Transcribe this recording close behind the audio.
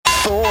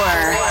4, 3, 2,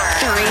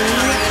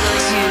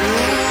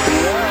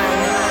 1,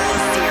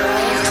 0,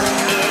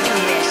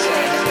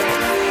 ignition.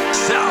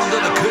 Sound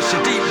of the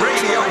Kushadeep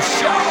radio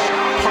show,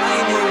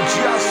 playing you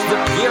just the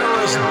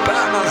purest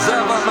bangers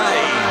ever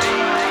made.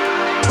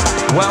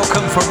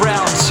 Welcome for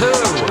round 2.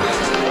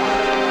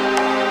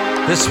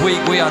 This week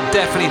we are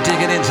definitely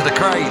digging into the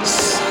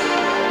crates.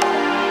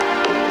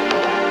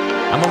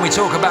 And when we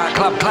talk about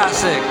club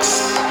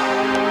classics,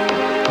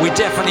 we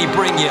definitely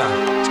bring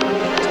you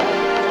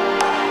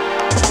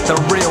the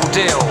real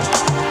deal.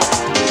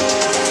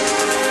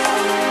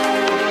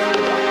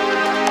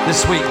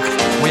 This week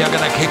we are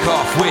going to kick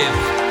off with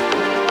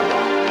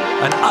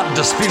an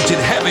undisputed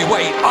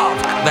heavyweight of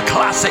the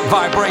classic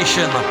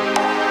vibration.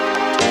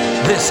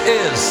 This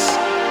is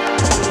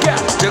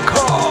Get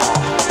Decor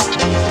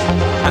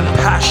and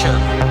Passion.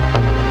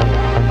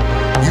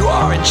 You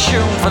are in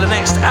tune for the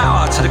next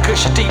hour to the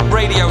Kushadeep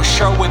radio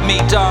show with me,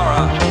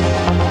 Dara.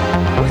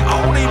 We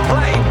only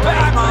play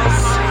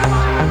bangers.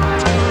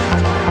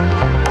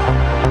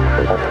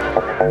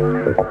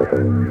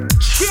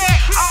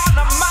 Get on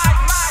the mic.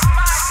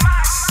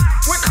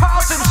 We're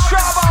causing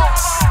trouble.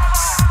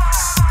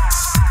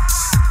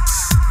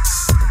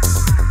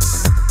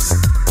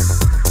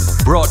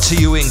 Brought to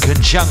you in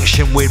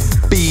conjunction with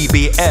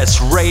BBS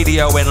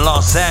Radio in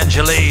Los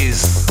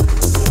Angeles,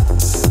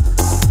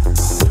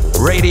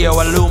 Radio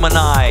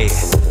Illumini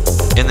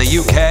in the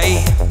UK,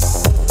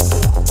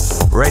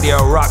 Radio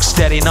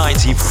Rocksteady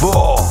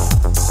 94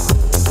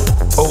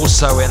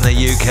 also in the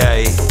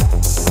UK,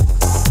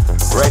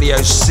 Radio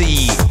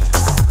CBJ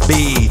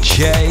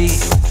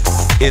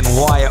in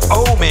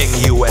Wyoming,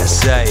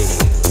 USA.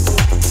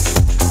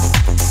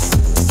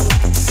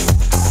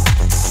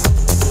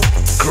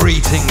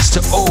 Greetings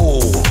to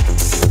all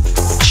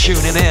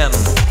tuning in.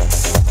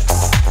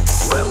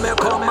 When me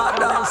come and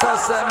dance, I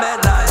say me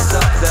nice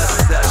up the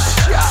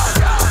session.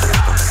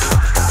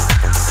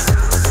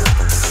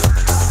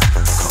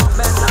 Come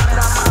and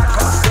under my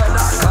cause and I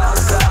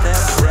cause an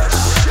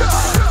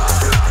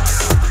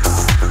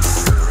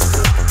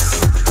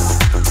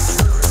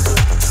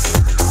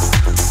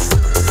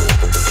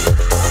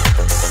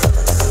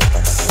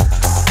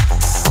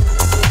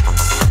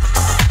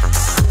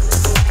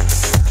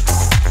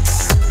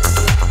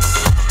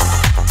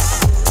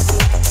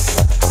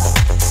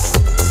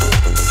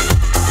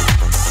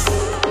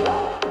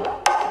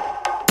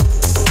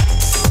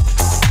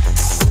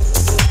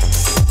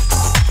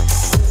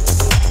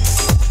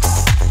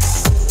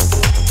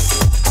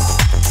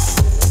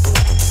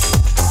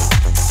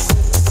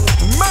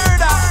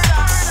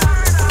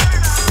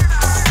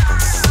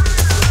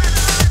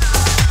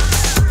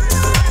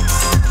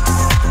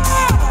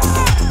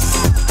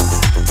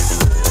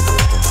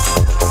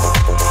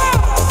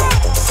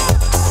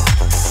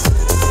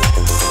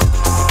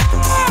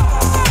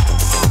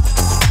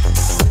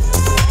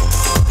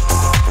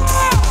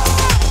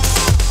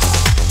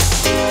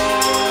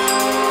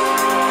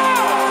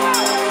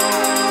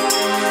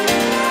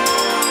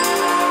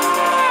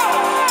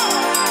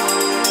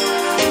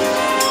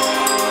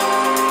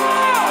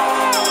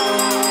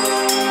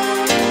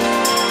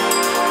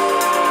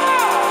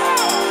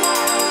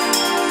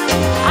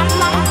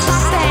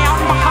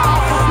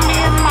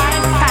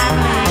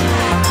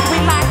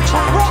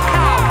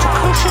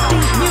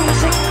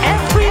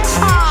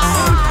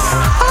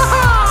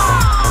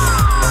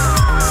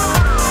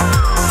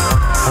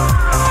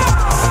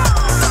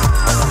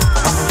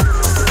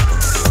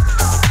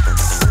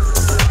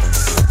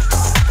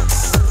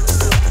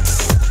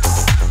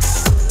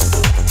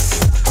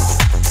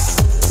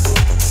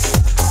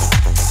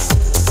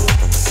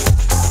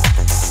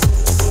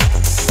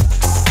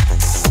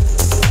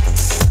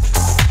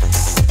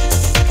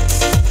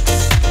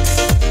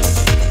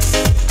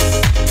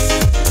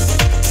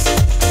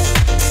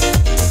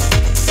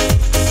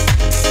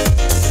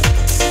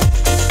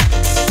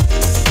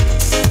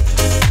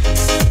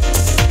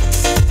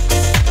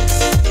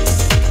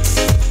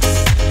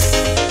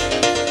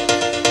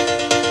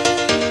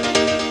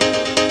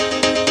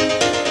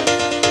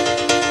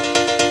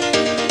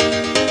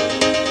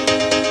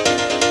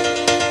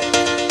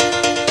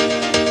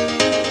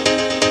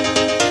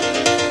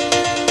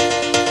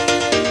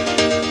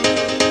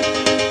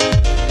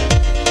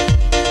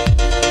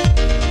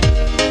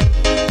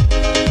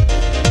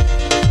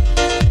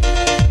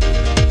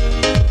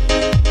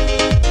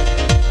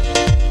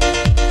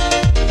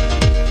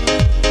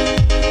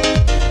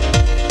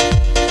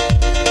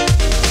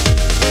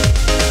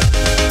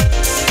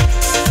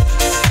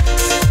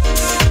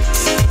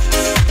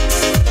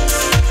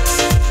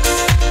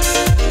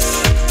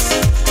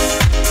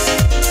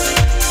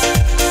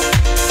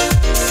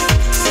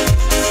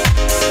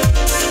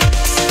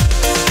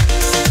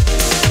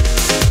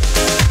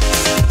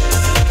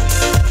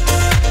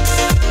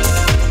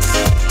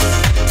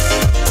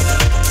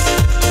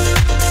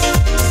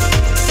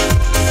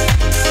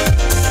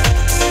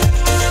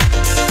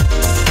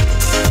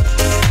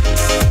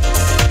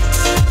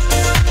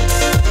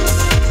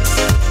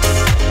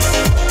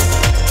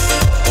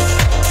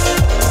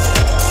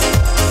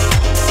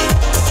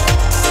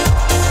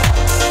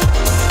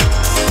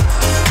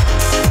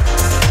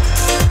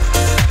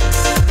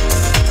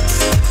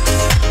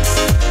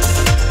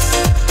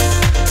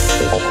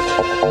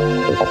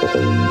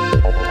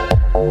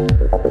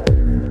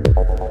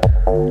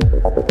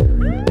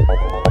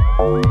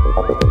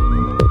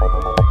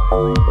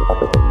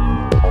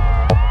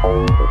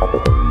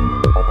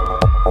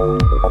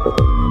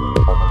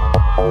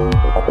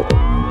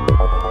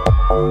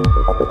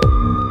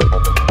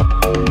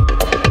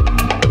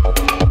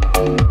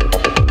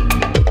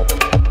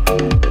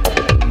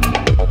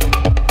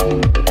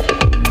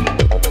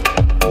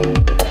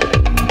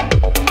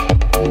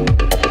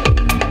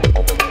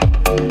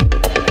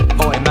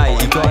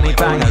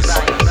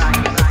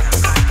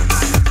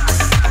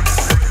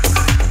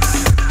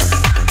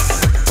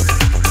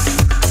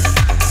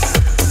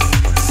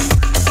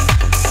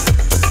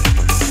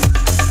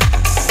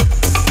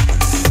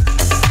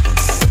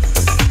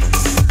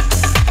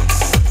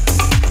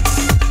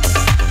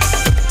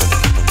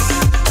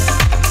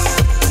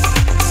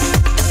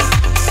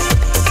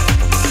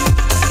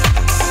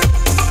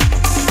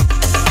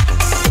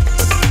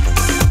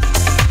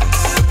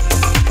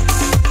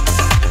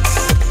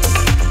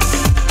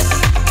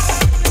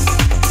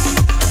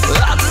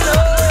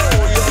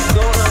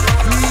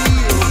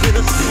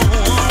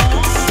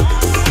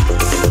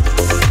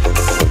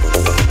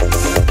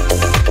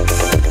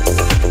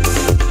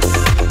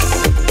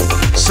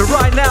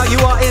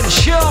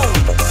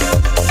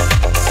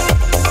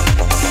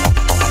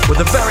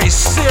the very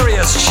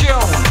serious tune,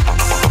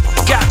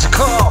 Got to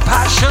Call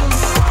Passion.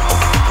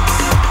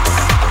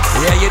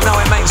 Yeah, you know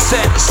it makes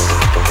sense.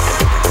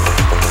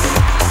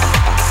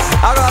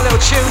 I got a little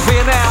tune for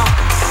you now.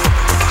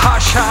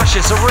 Hush Hush,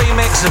 it's a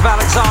remix of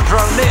Alexander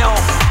O'Neal.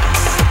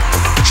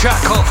 Track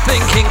called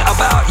Thinking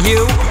About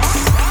You.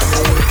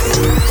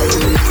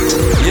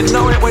 You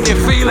know it when you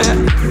feel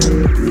it.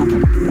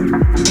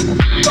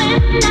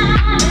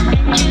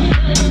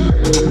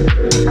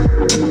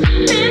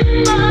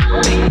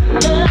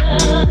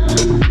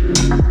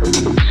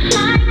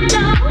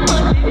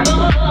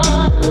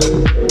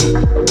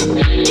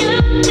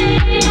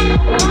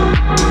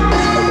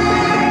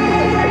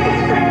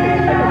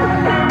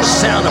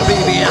 Sound of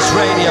BBS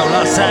Radio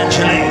Los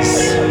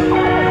Angeles.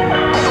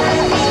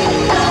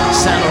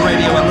 Sound of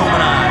Radio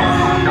Illumini.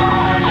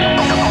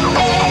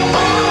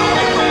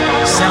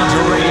 Sound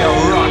of Radio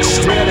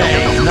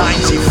Rocksteady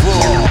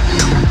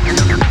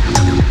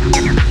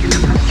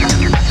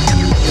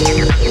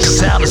 94.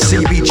 Sound of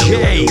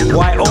CBJ,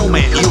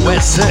 Wyoming,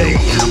 USA.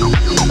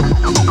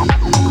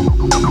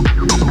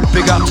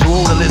 Big up to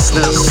all the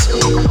listeners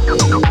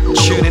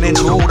tuning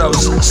into all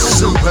those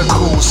super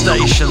cool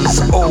stations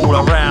all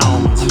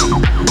around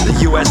the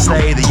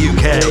USA, the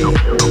UK.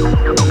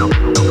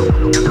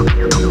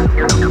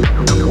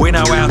 We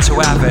know how to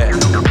have it.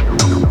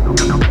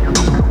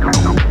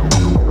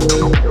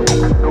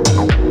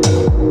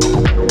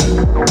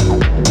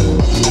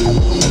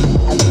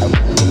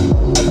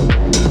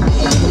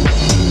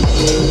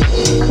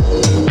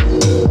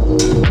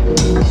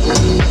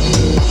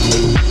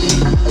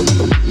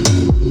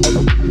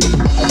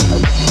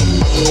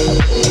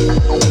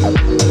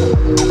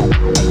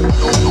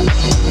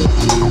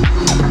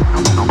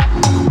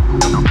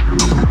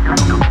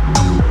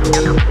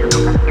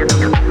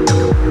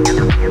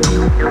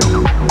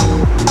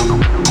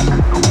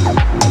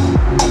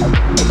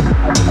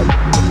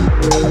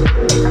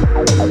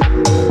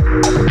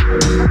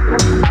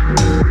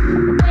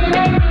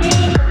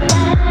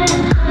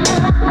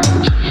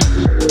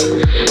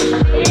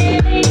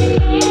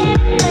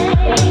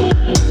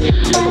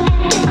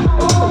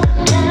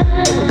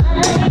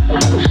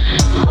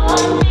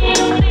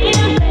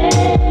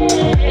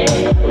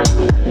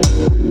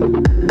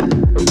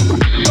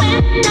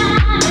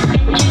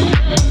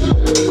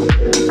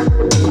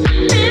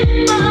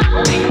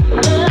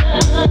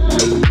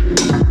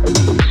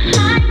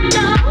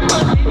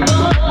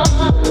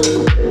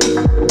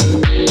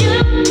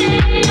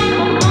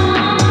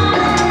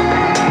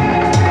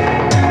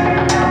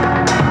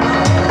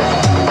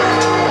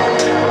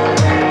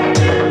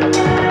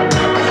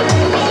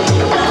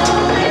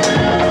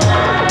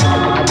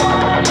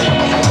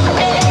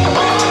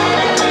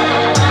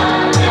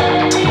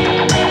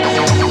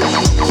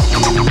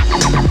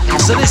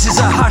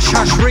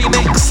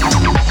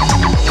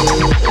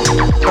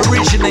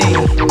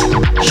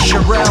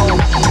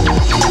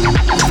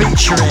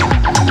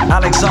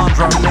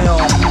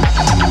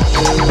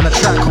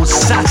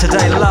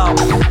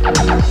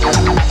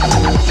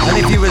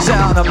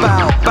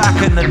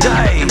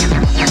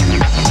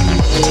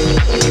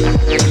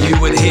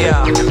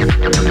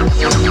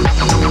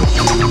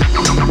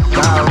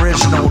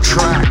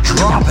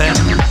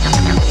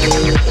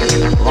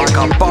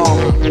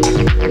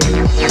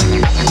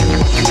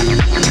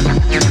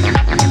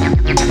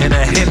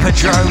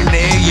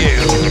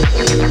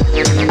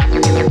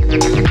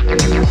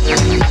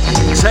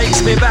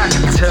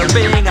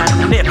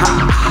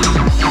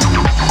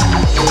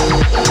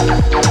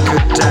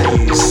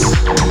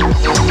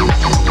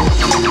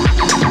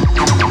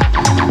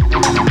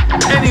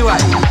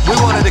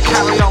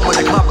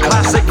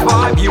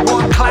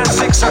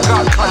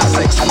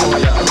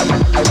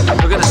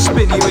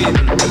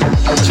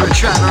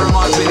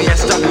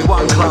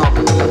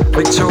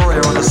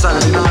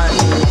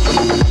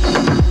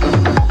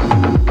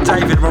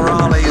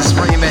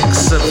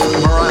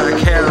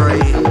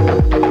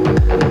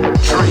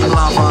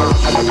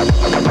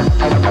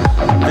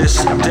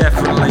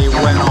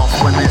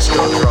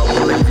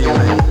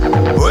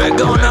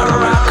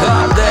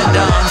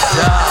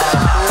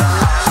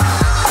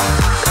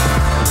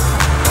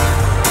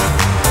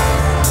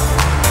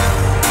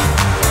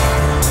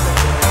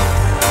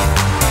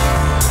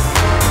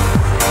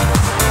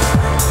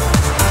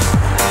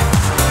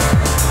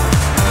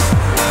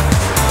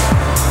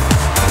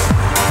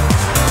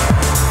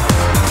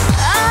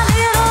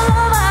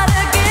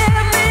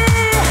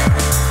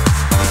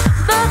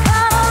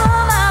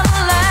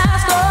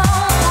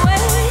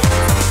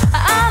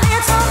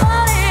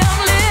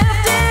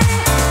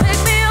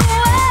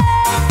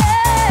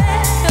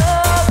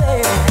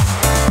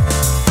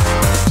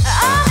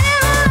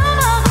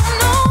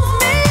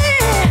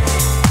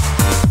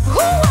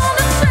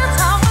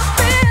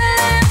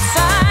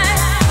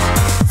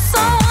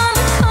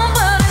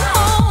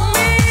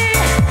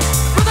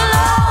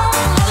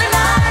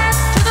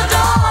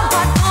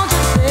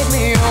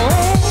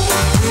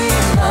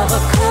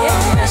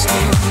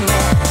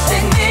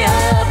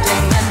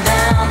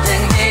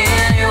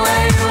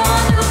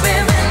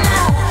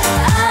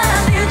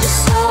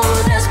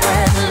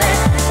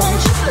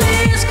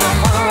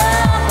 Come around.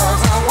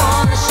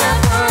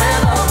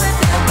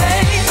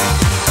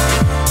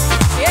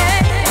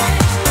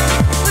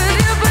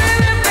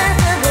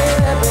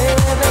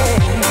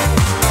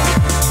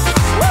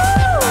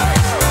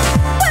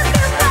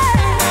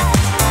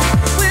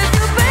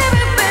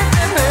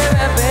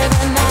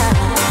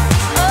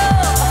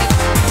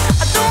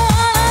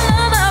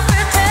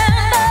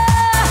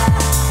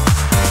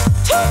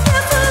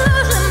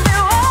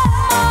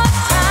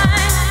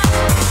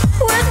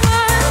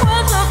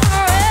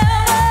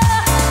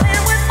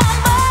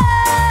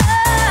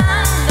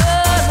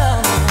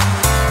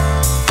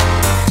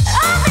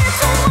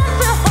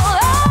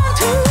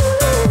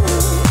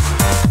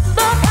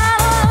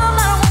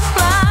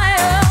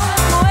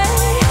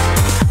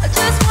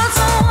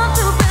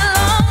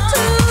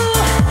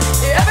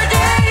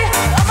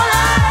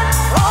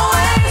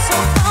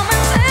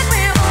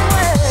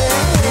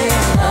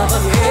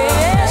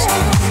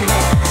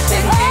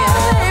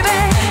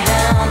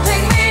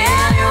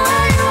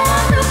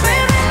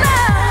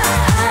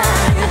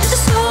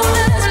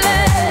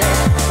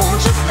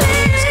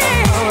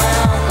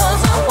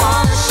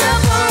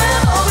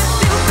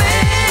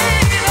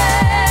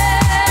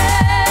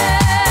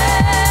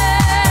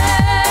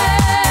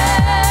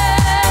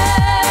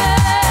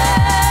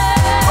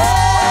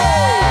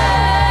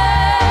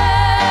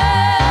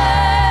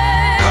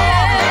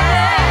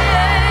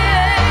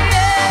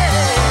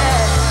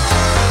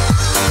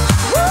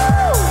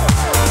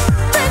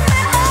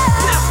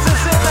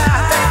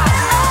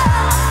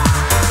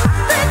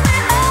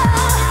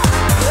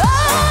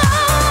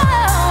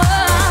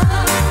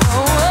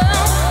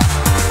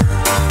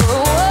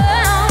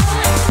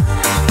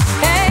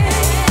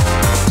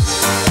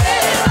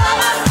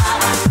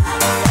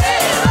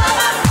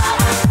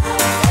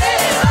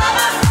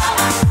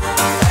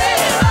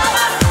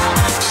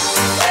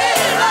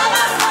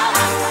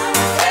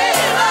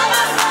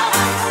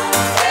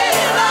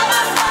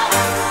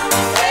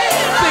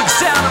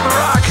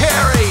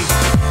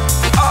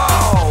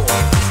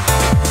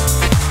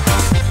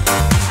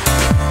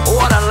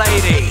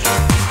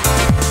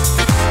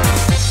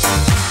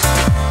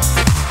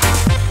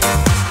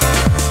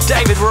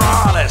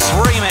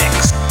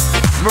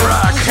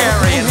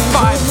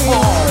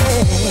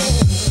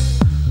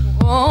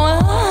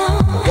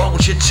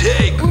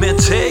 take me,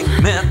 take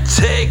me,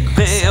 take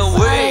me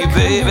away,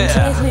 baby.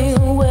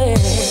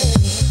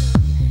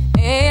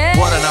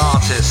 What an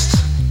artist.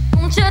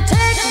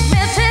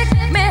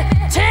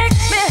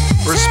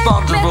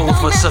 Responsible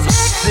for some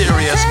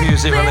serious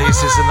music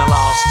releases in the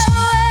last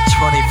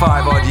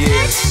 25 odd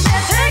years.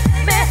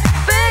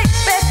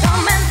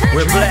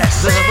 We're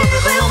blessed.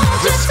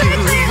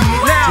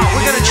 Now,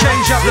 we're going to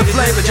change up the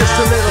flavour just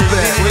a little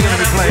bit. We're going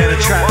to be playing a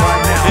track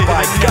right now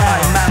by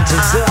Guy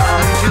Mantazar.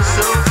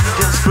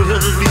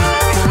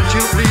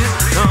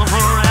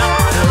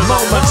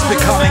 Moments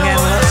becoming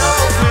endless.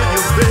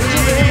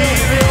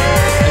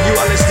 And you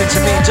are listening to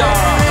me,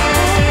 Dara.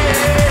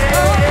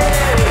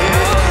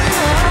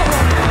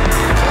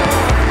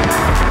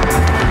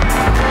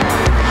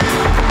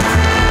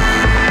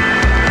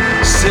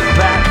 Sit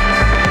back,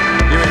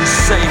 you're in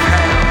safe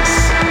hands.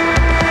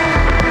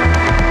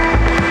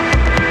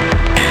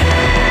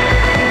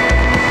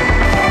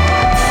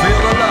 Feel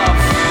the love.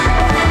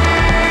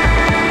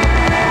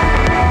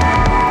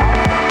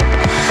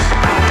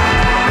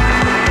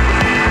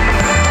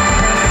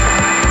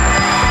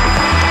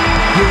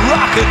 You're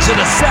rocking to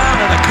the sound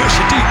of the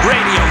Kushadeep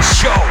radio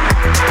show.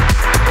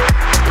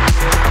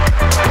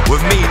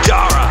 With me,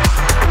 Dara.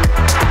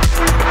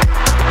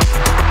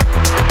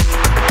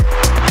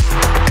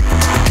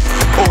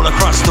 All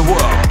across the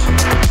world.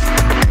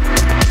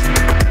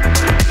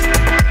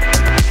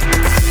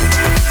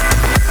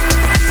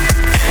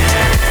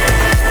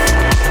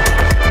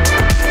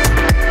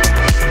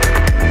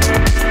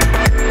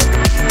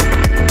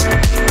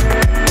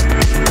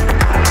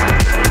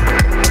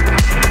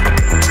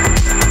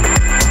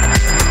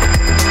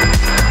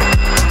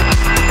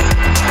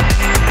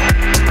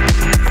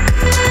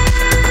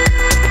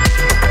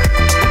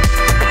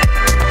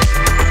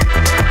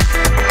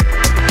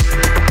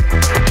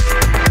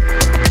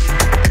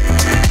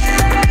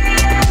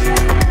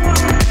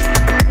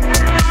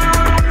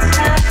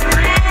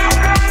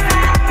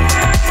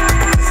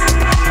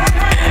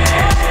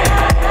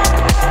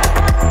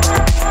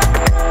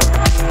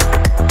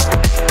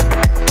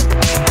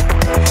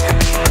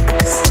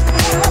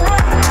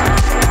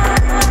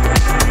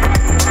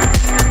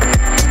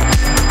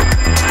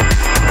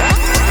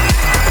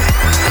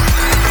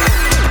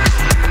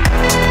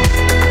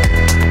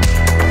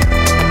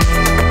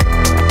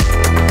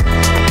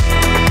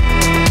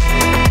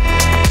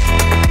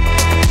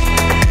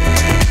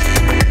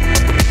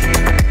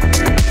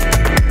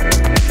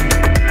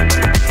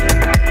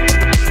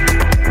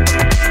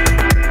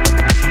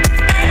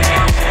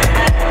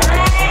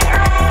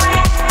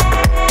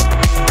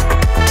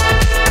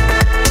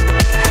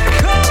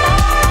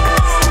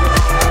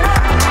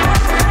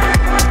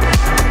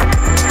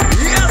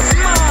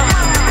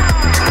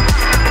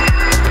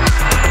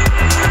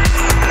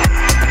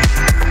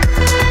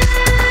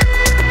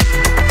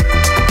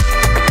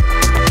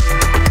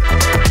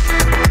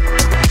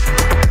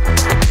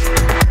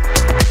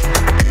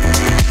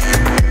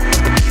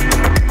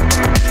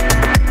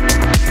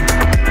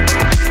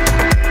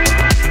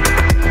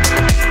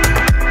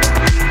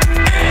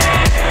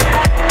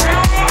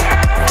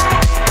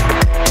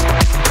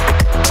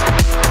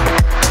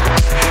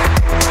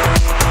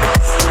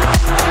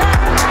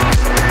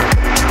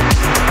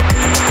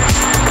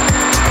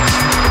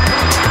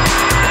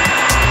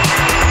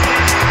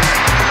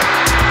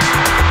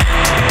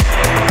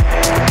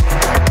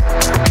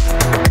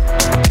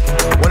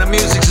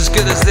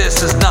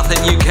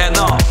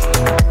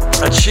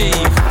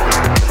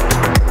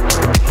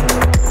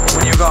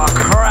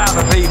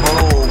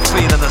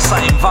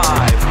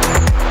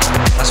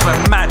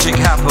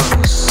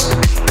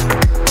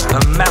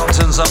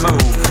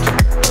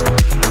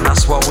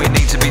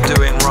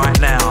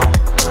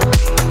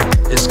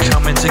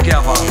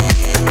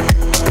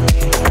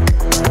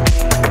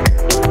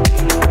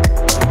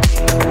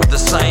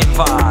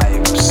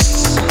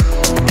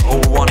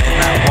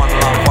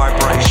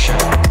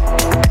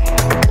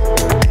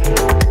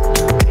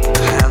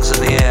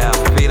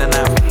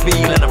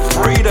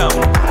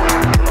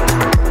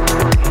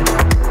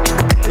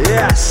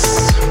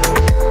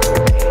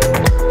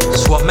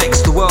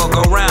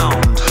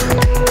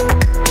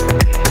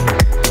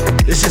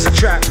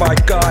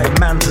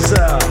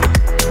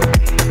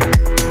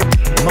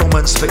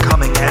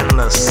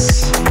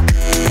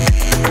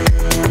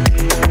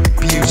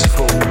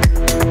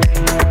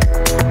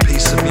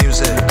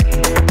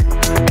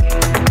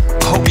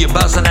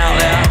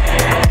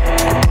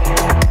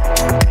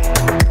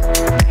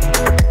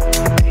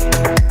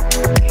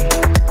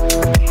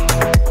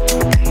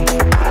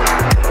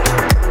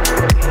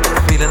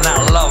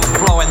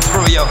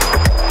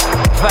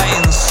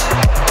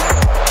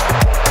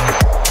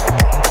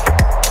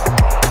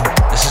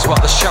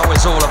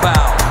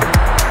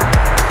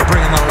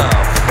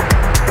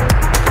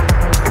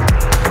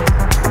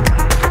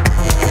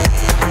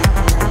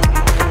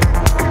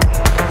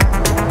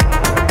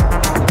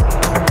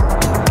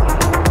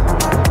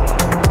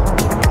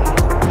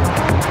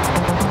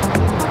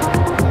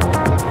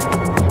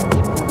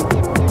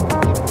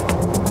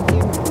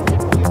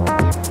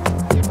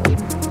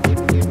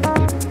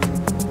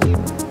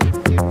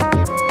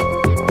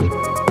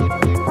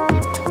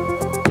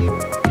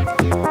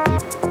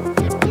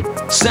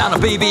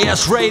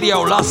 BBS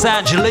Radio Los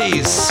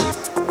Angeles,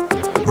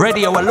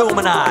 Radio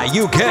Illumina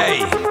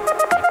UK,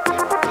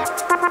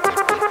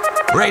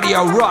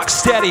 Radio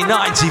Rocksteady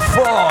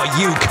 94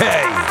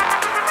 UK,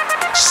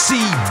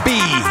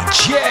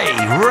 CBJ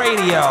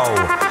Radio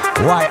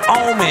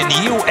Wyoming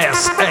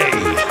USA.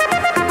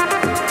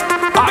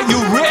 Are you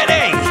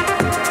ready?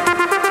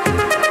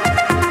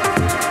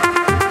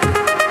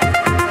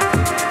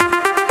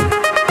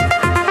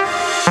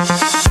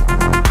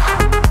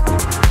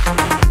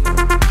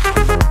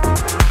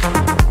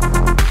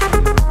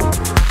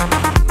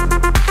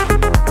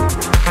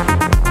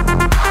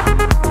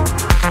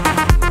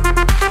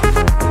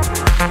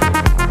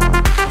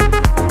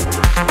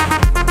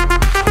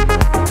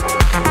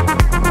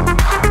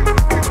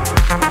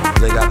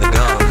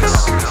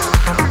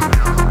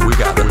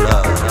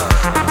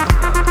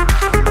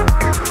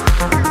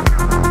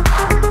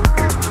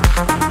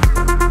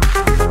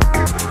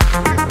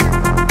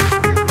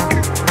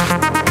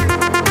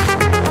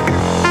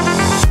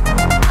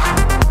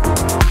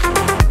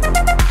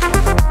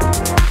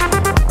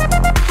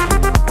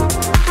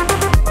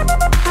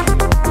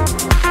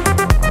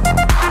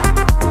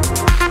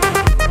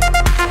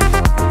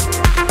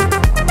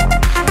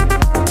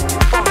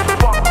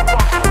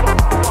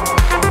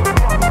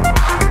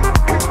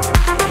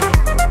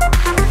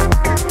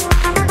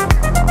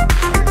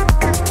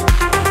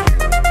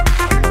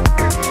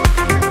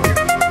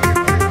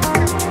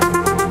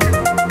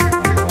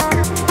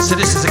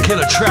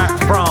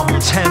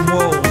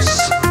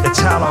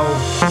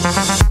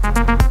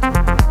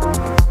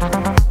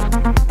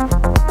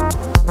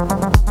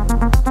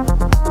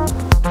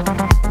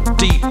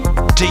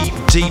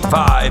 Deep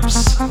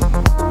vibes,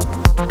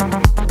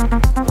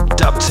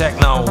 dub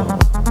techno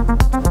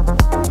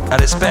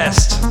at its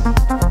best,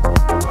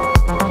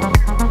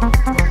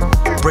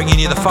 bringing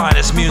you the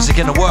finest music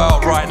in the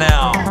world right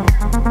now.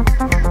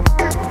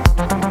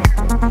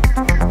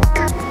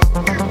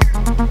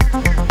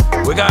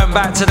 We're going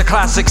back to the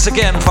classics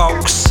again,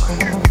 folks.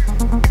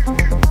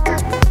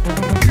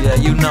 Yeah,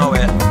 you know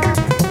it.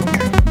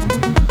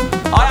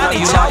 I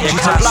only told you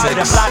to blow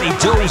the bloody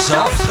doors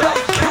off.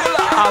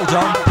 Hold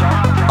on.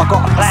 I've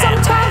got a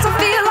plan. Sometimes I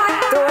feel like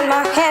throwing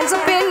my hands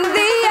up in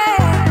the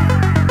air.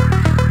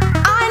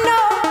 I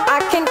know I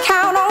can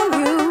count on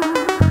you.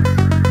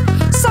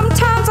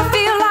 Sometimes I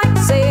feel like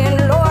saying,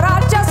 Lord,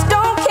 I just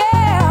don't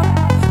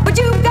care. But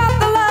you've got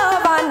the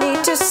love I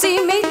need to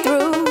see me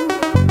through.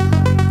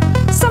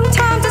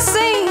 Sometimes it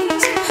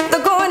seems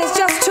the going is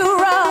just too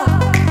rough,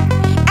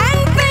 and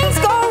things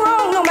go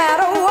wrong no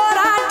matter what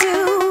I do.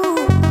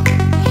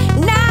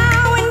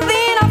 Now and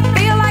then I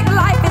feel like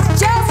life is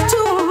just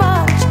too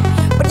much.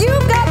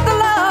 You've got the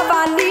love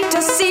I need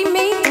to see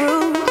me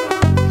through.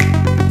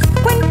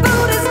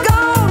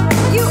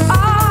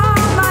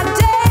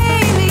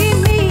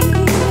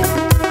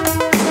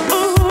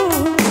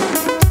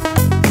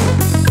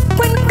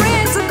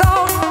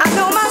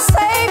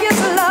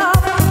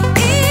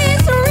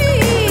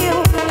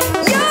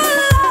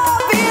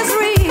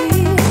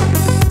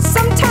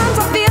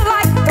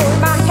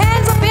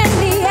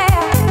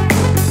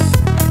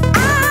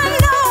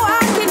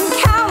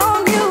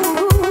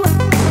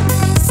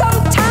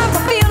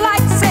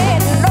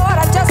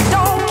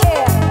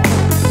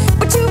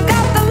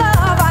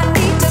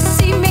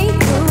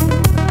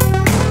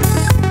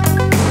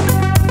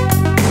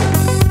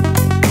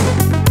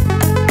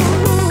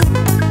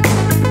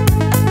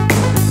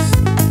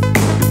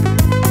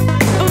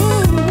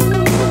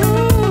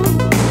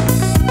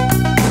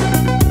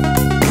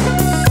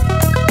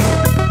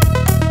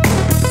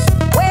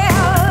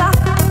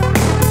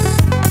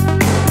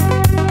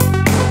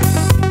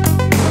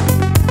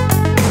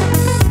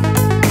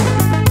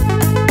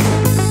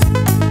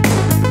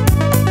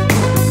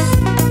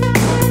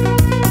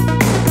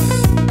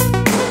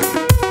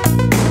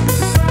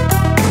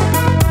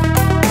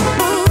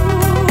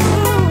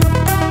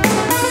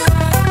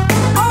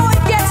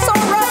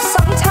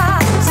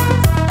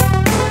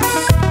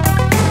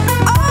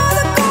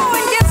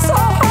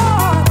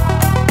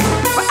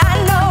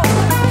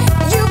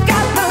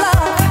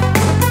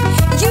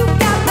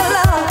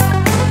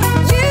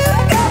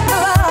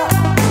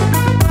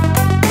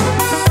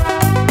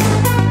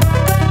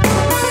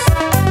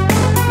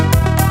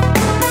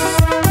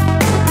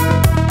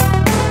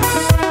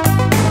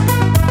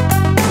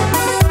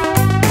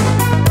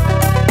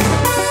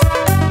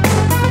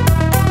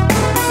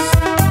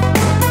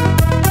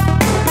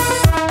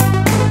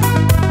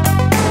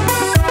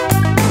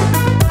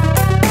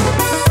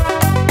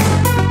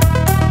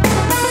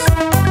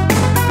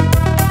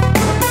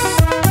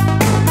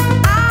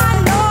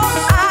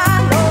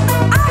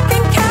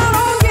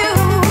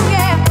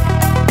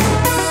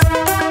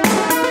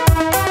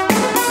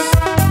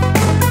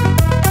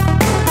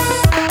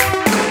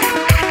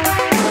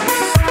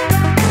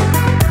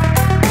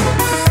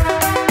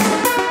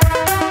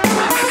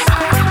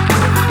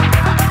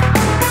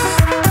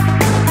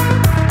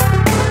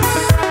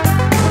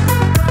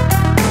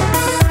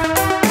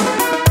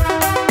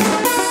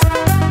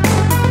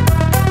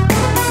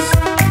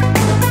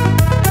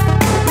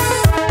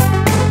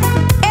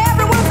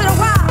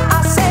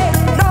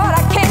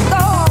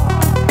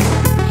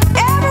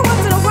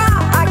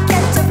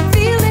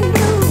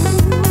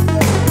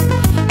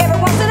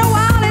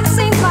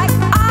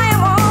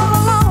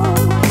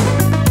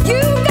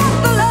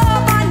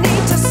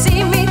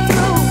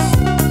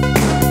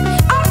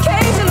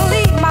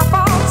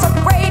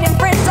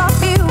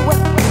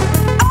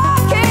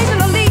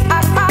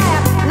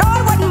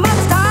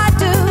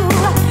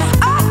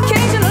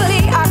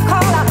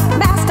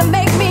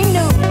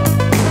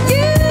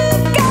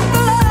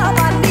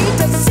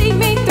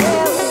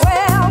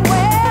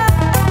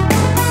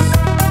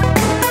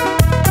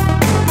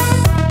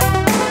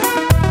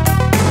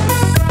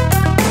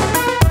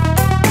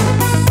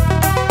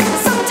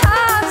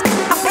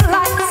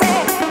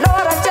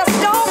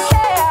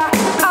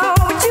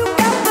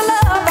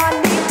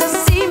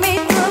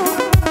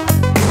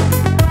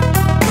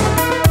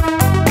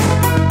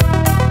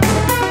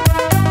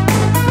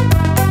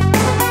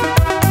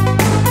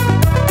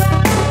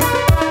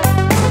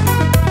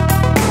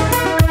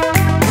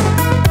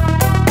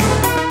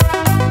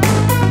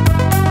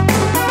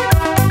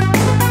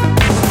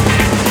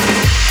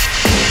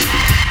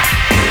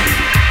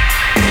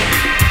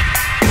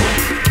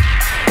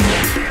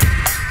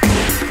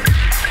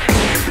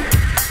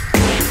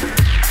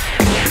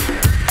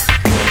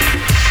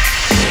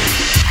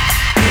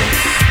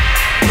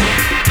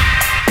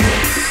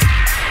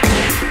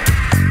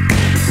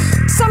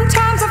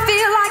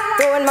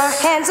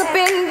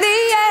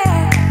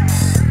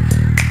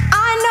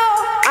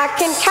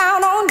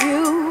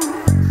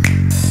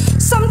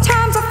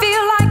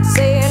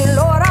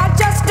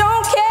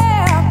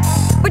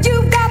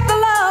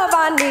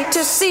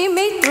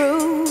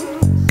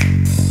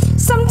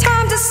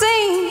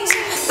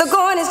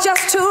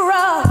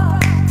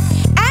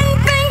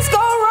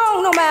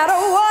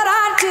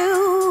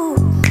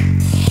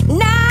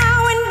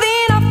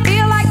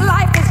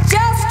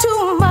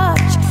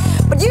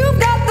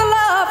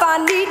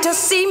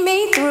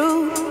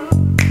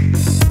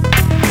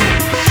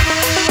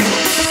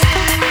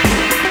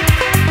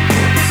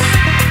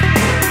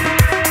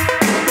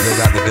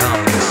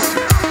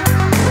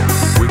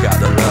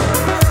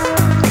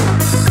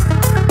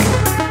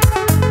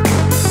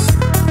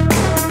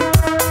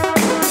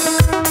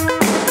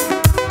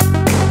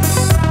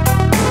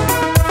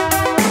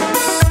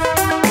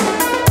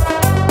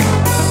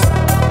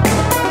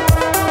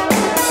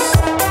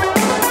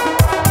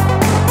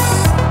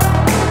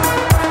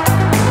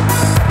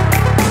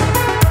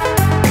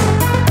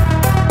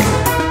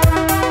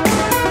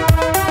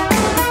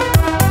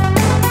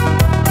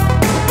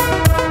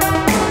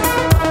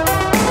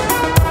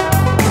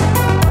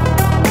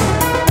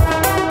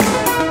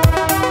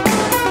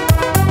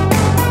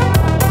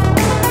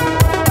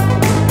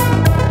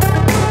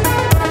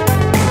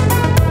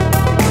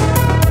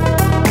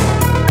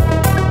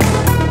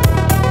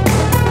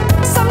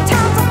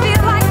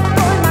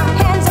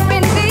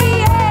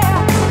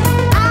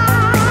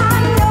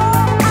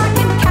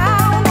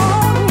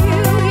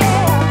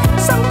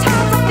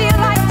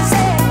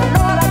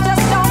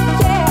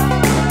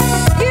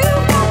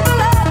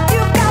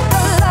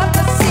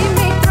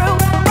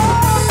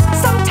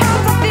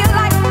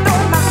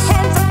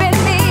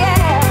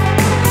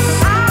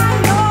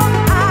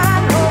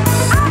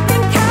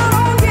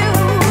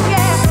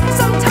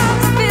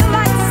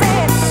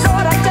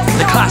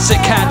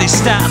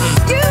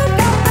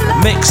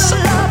 mix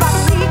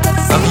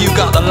of You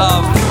Got the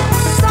Love,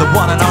 the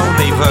one and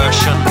only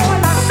version.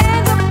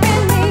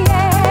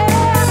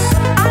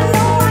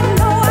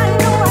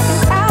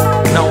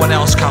 No one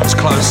else comes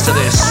close to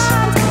this.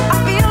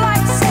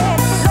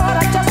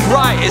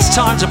 Right, it's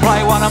time to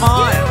play one of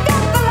mine.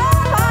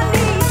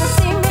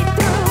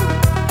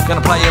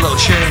 Gonna play you a little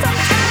tune.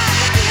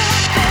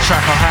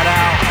 Track I had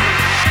out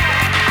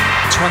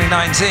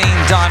 2019,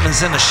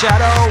 Diamonds in the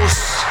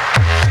Shadows.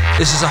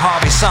 This is a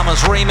Harvey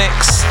Summers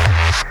remix.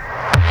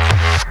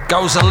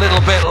 Goes a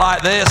little bit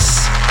like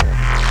this.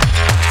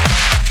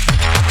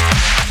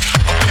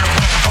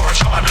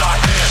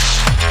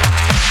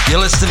 You're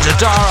listening to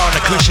Dara on the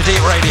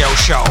Kushadeep radio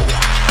show. In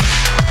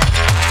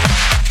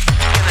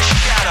the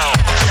shadow.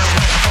 I've been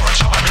waiting for a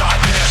time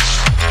like this.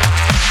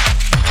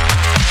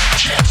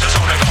 Chances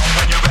only come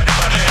when you're ready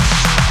for this.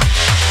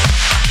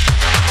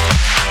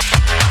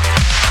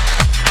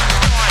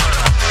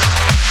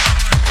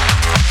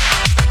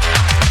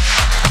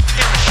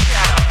 In the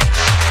shadow.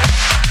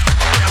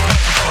 I've been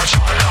waiting for a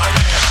time like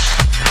this.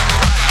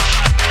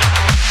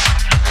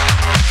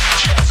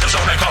 Chances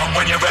only come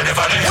when you're ready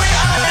for this.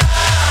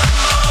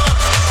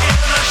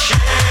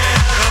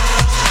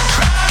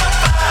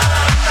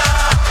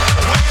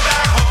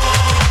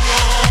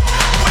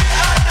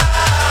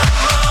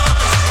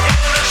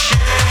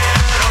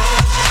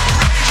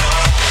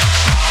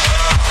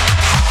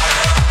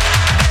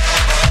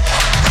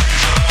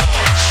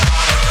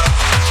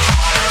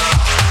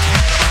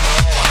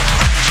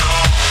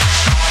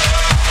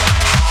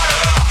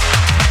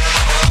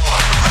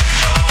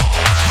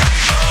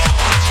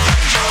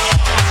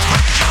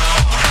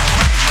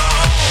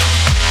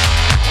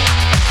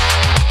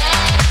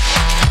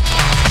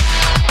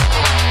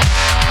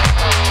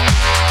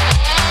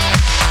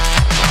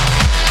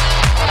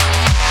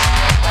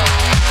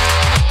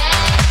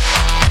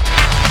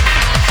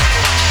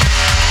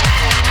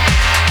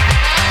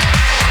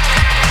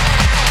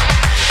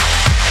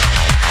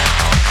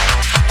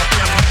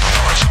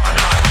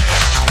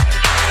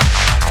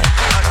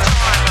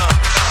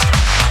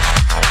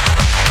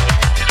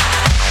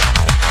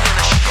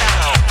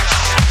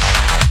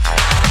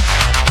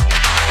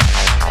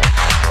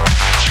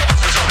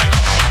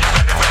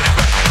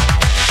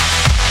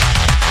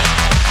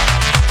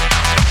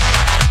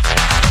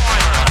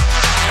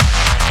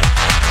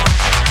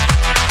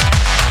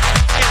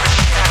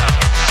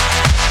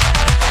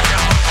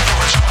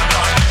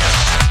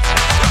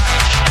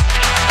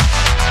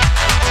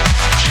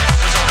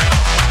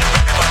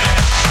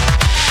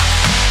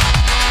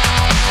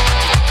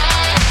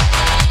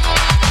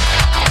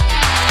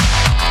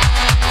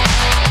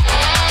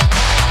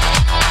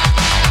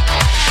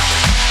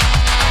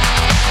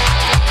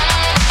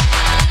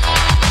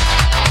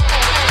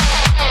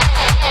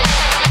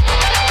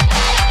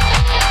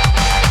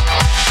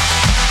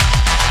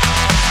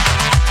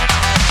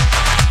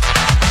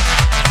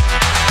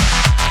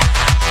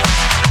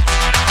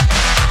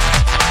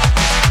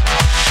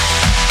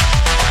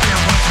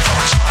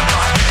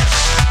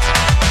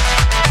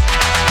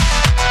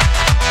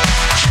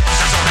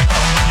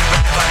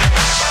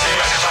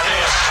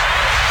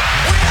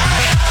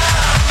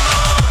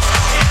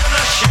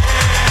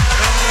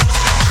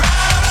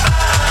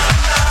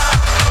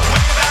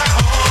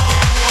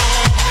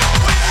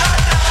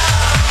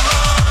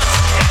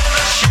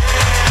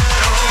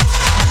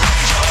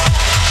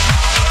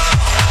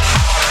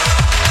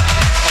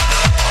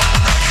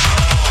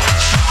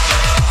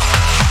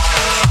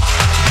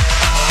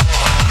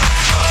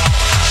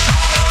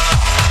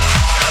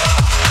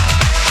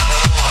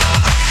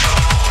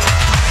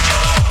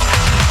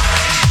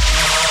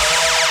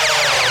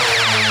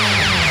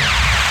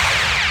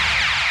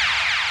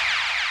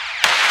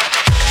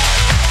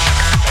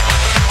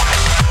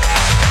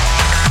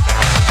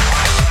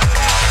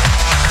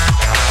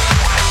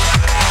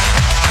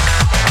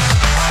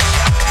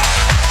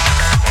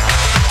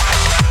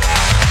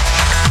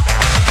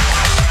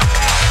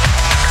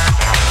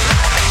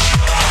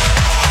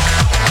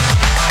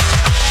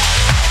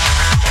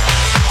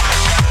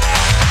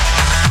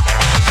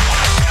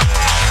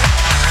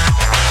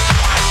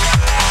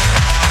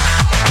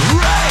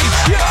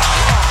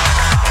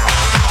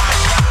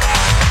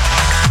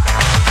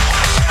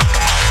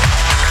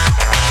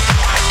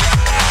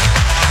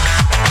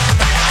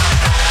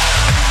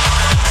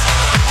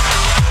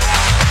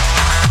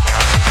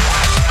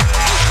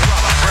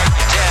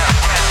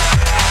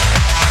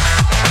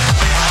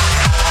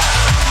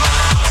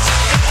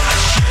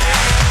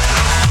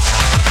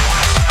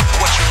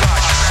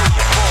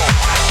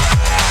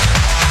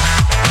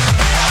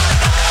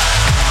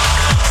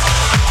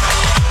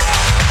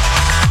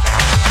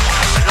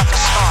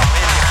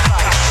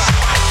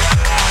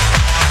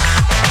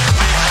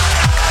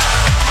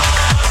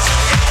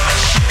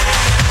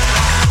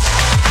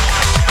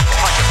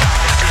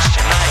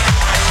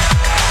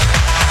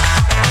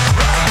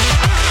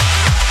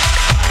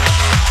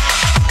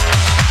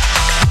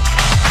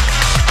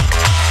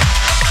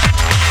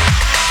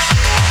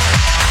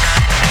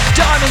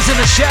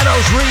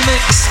 Shadows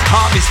remix,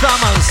 Harvey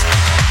Summers,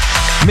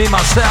 me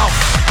myself,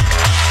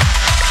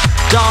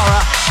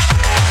 Dara.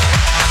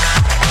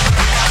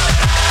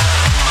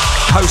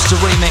 Host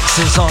of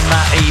remixes on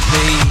that EP.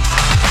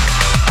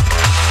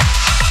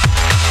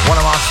 One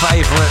of my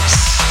favourites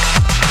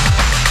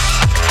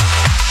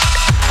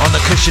on the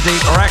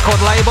Kushadeep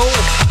record label.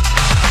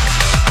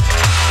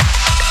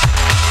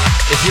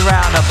 If you're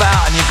out and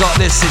about and you've got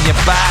this in your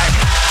bag,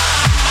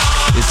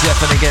 you're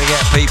definitely going to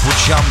get people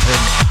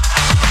jumping.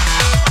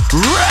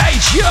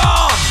 Rage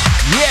on!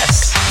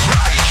 Yes!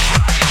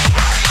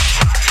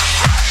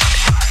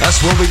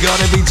 That's what we're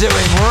going to be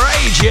doing,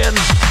 raging.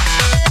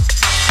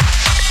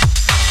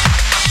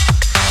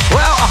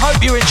 Well, I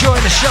hope you're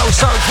enjoying the show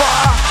so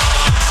far.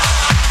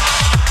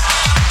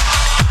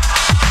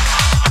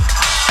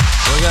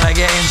 We're going to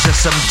get into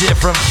some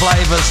different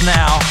flavors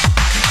now.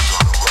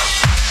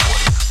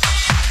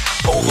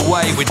 All the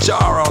way with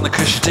Dara on the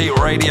Kushadeep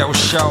radio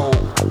show.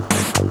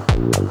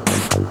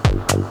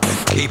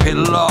 Keep it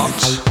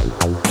locked.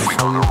 We're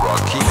gonna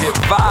rock. Keep it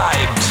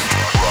vibed.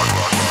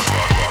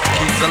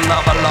 Keep the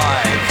love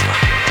alive.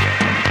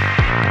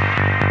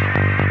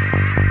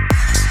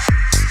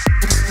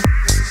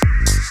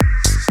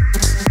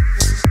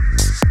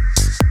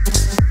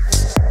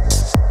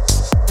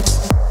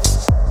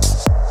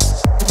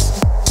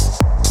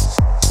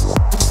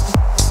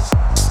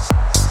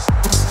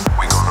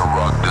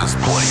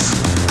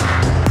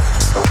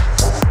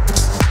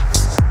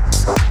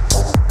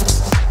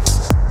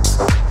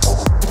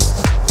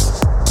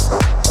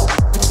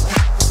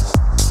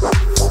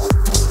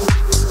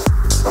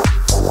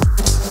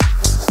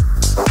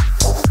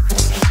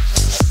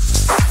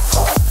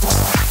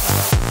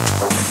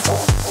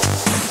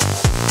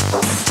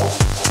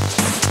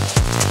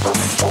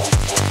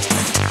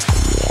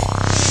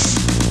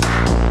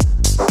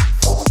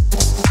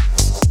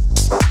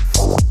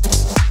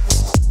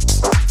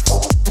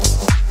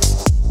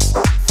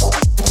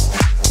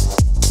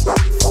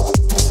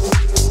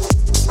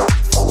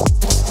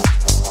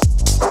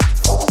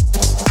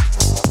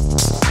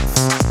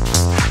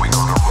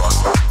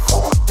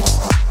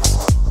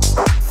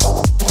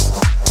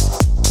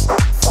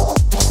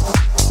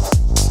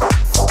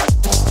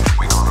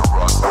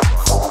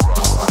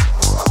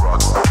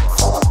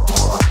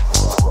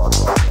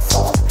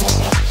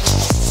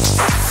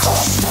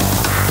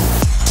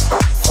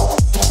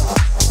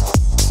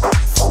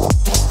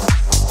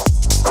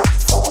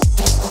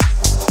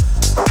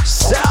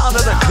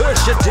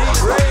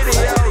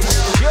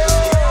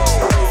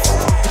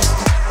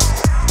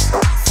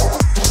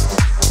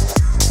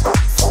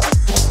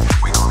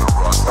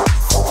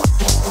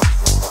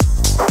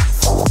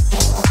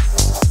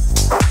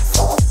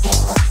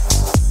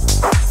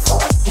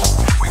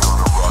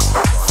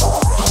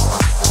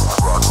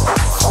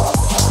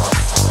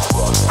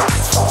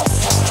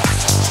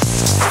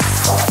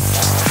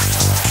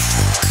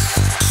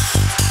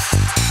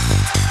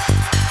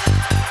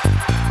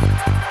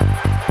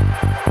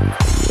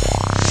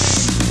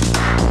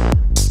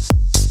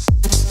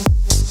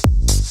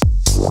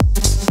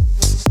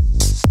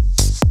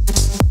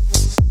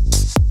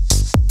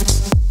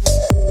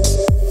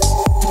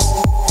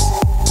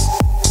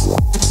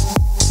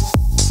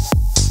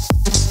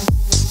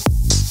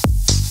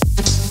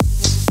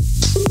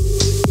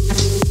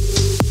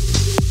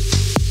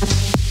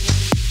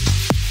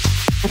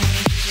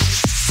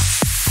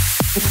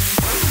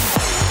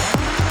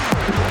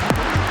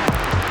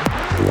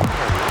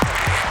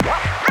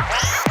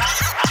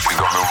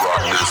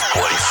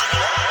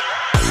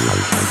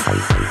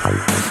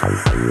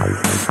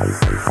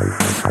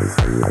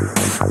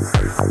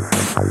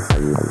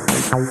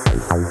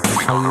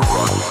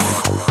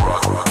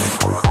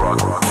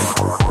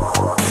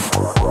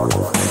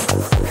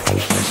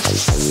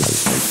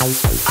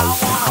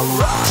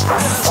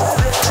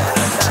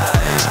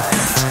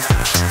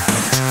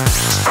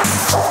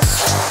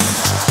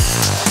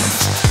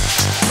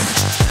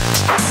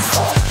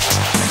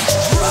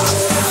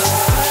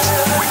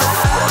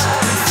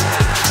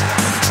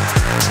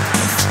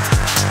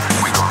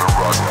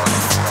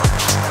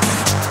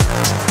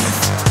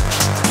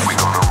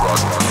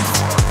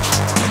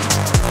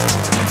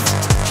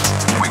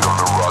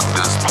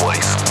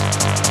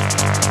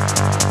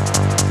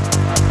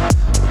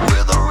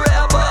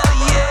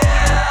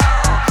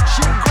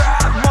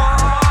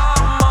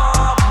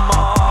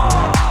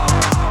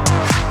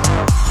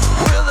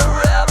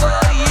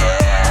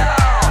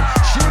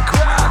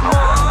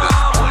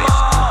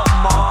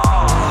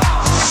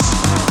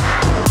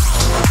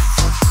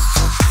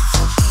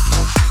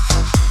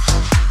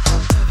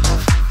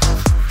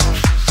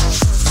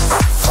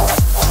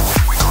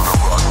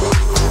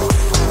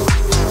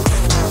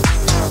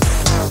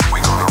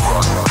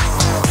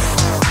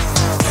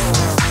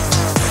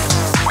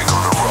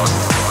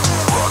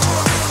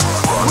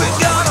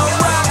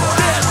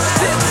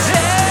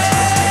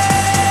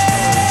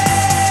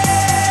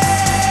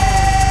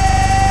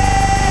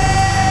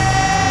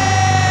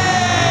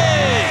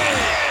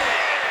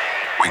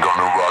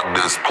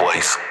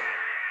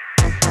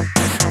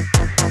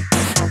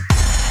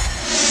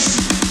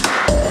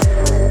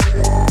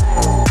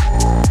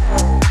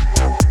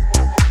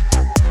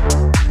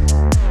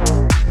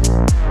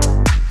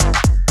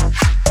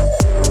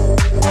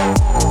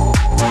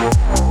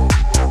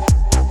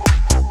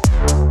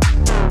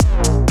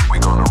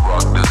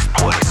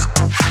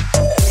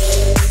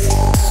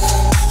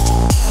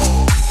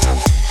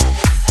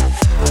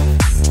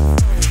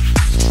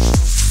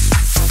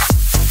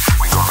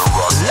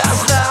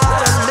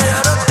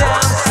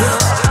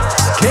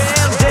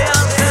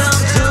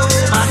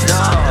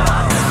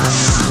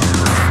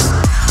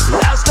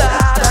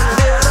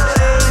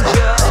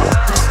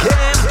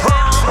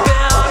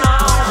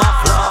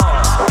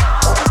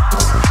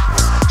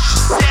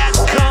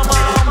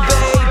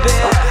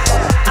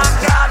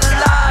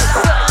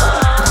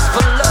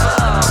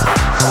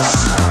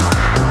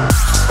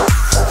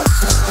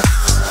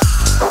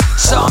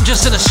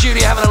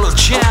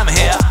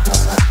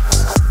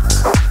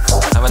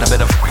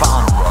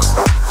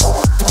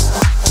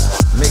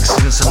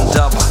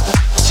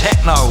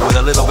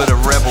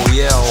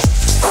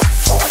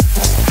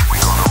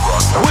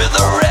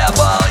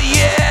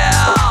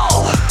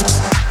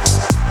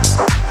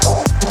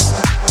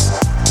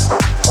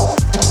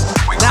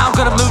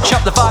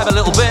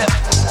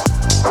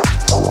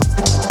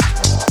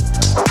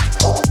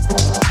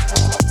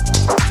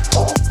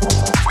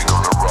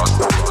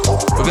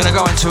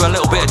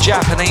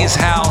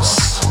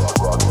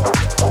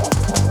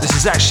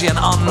 is actually an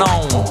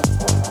unknown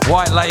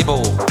white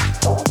label.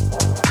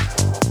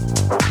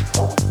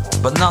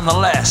 But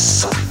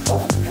nonetheless,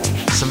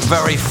 some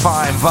very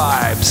fine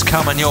vibes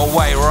coming your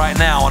way right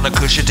now on the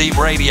Kushadeep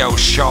radio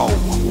show.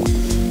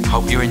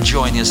 Hope you're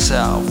enjoying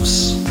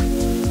yourselves.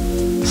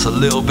 It's a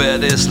little bit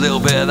of this,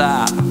 little bit of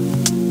that.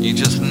 You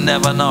just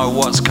never know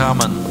what's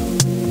coming.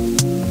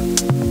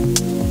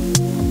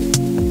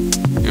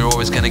 You're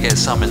always gonna get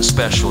something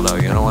special though,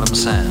 you know what I'm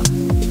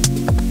saying?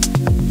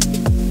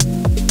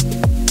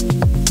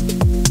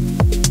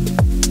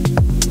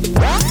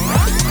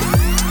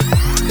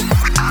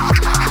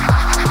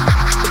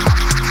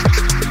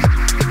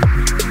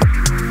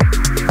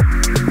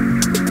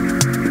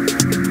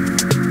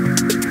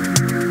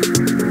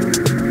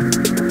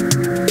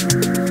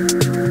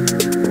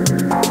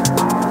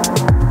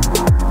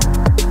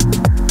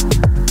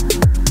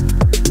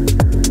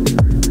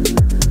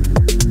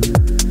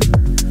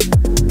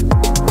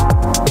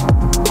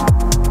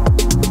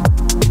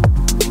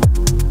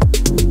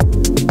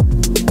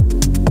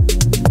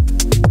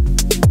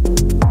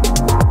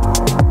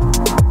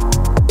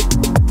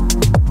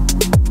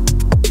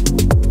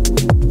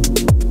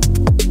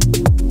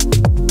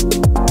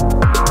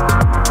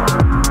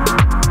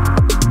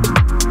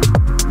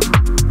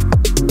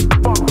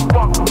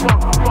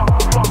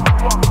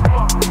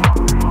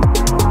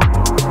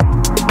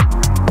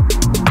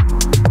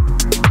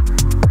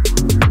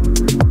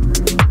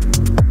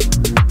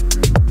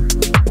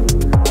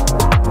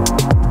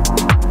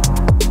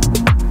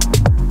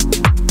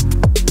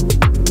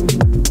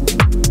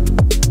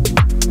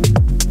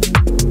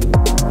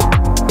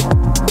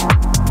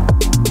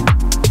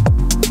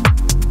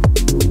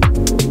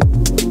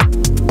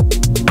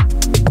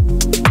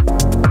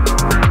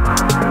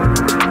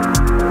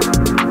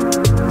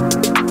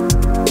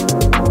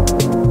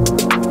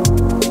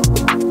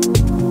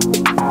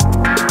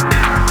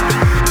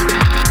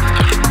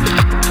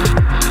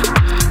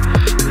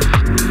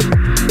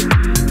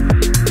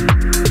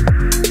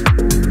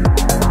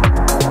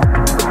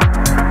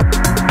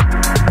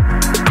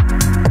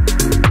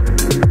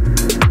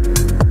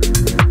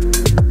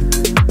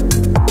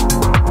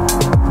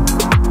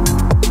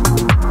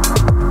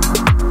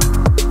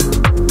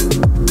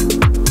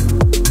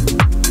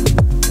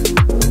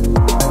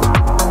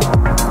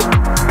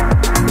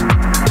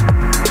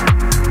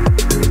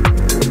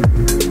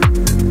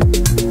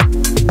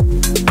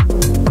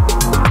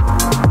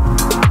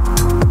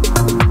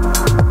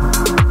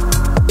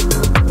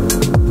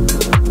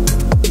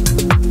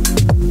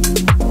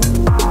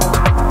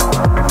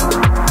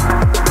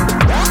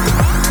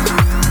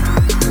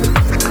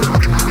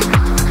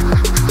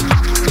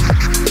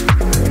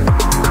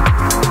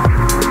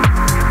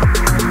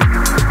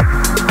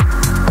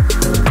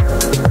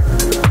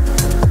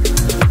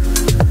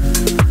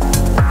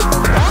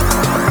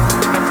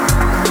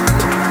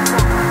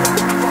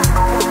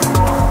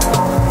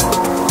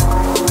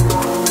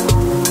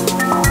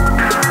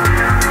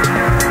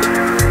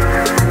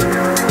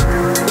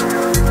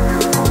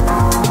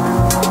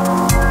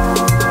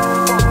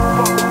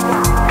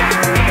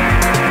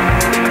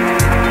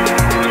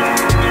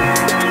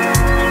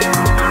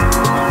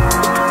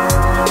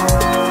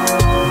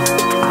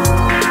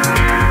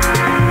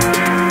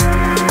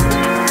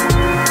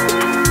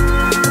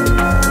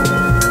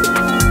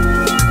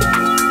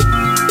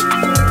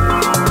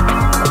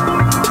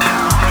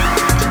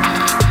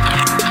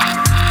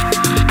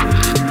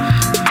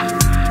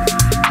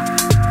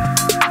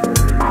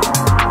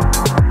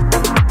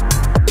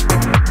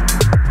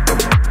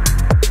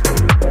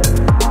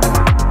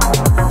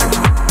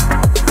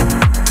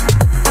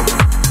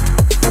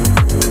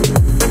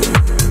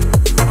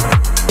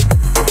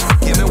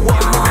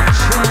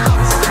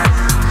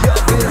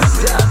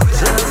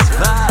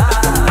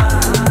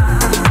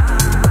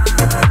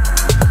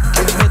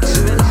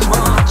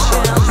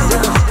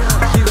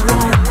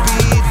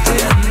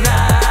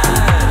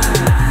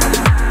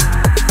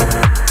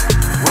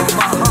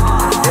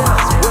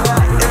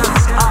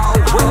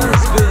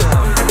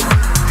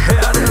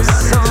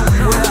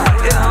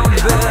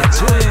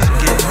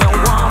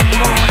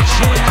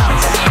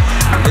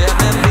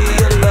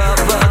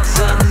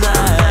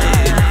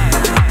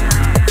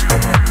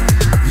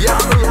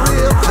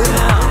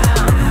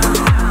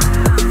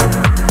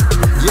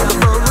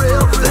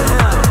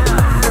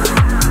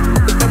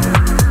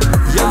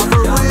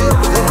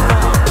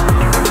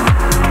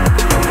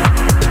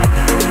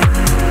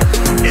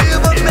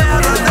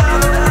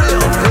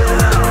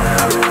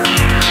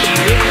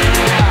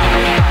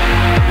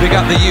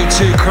 the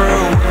U2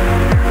 crew.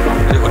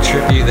 A little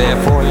tribute there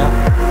for you.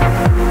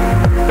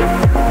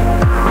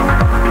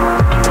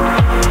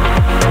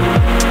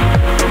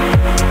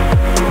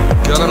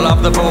 Gotta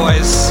love the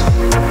boys.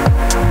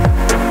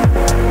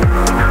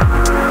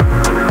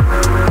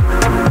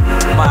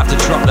 Might have to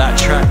drop that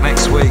track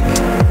next week.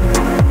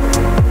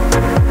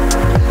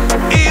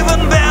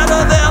 Even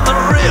better than the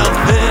real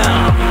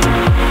thing.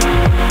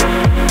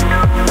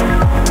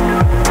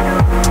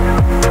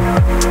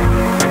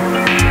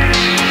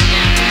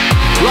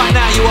 Right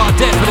now you are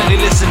definitely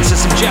listening to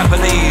some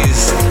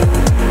Japanese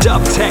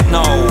dub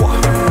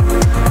techno.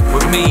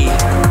 me,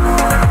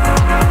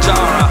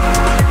 Dara,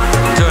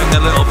 doing a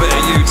little bit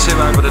of U2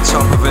 over the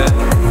top of it.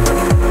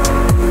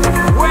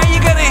 Where are you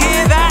gonna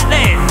hear that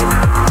then?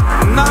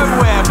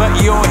 Nowhere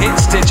but Your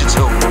Hits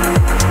Digital.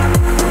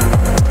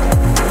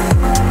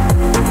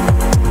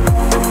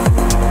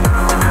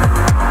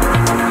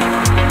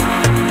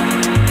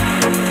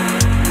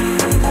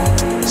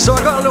 So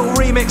I got a little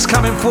remix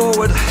coming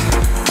forward.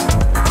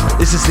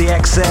 This is the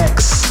XX,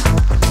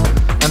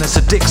 and it's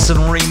a Dixon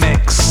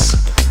remix,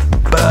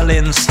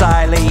 Berlin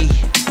style-y.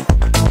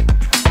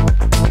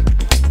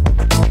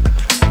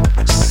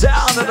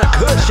 Sound of the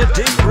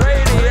Kushadeep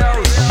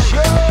radio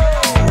show.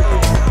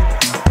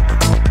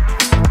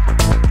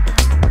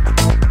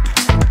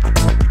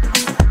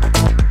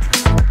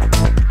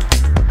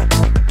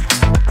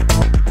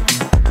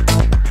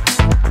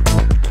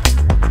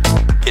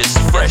 It's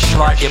fresh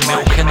like your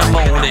milk in the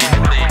morning.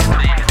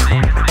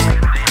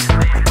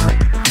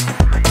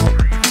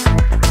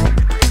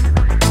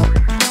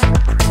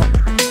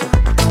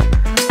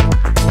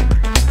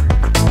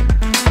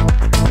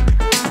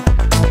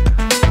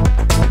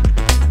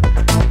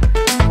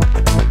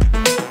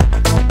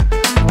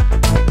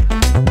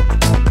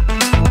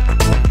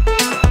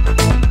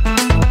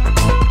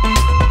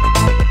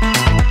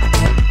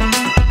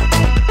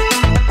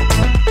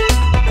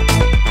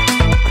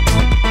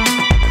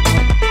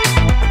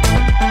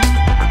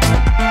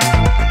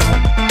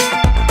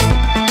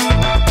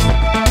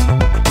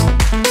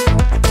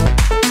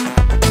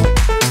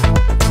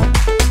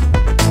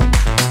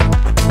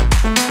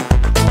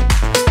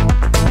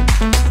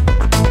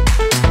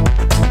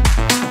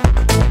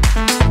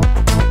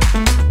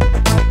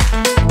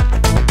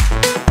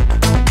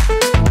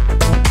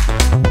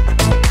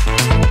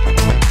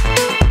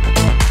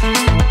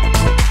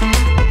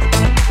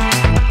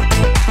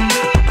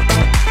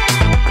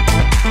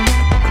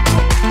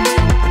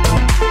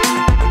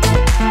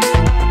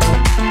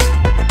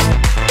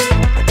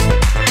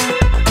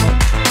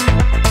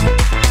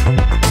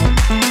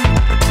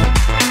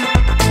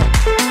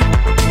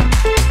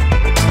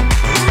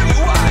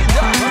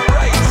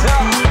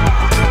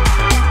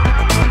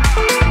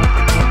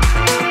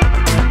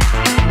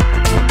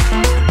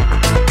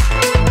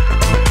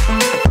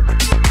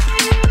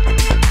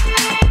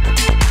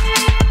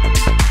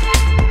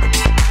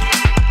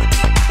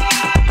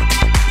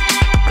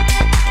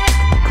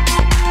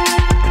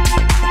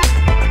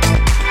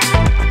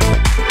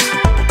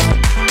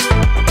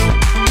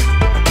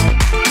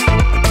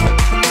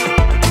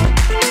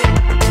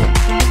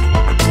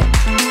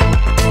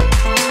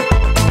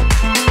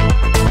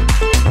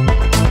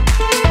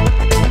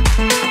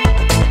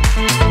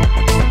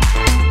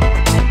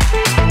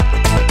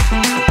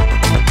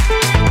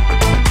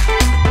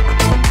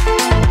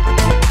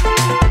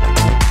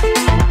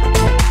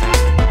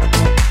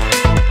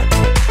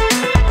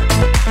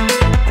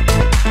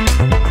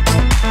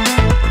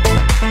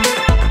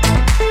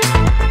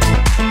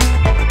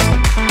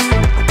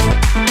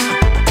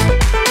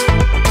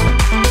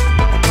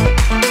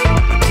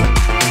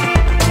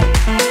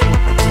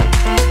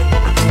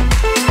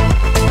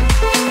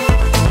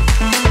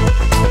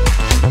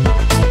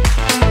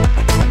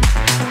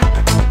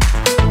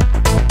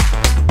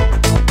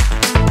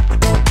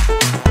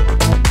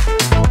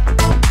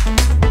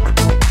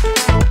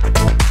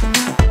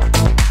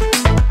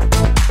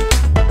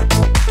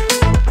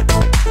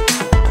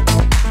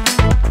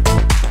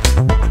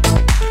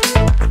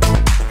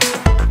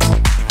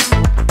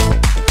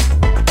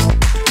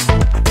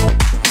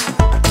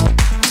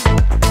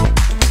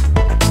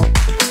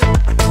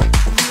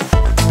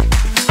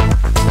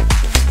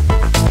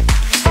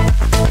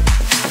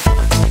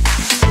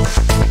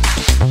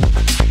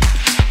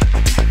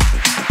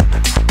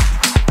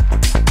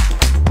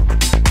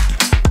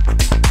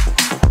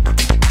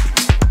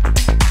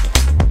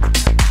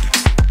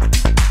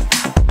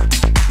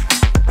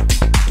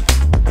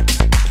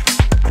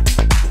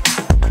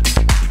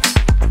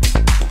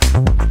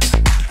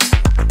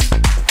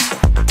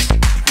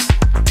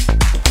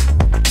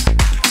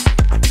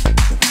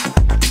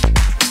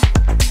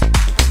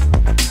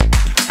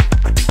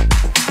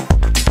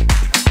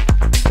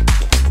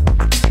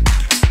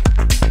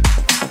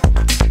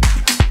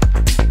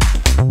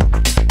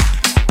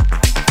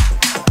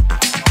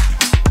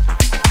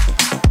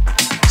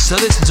 So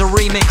this is a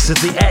remix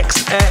of the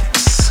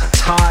XX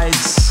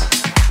Tides.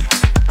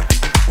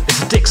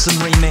 It's a Dixon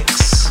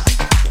remix.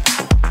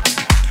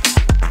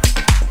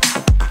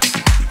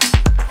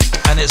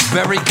 And it's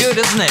very good,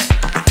 isn't it?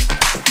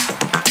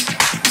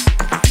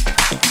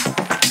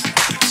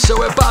 So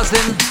we're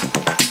buzzing,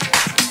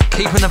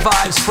 keeping the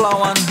vibes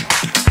flowing,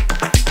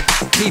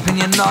 keeping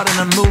you nodding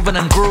and moving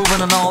and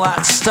grooving and all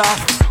that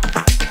stuff.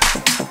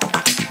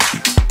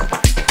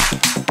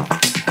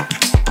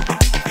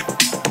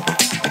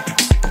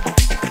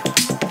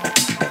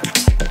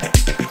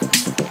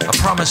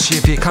 I promise you,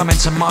 if you come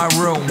into my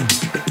room,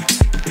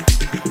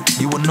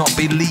 you will not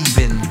be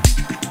leaving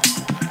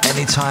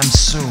anytime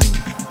soon.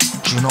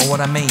 Do you know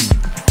what I mean?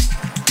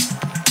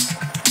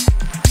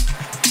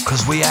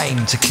 Because we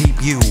aim to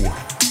keep you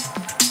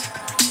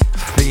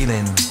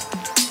feeling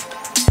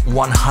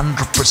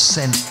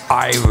 100%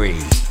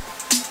 Irie.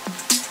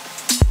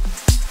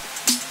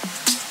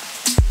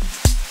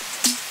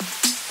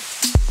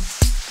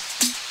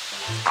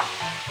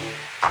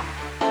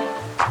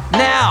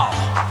 Now,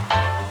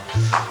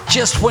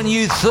 just when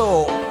you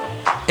thought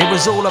it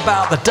was all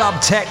about the dub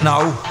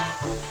techno,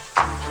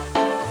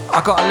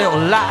 I got a little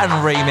Latin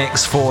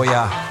remix for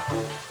you.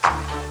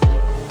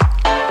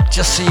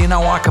 Just so you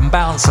know I can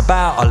bounce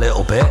about a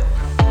little bit.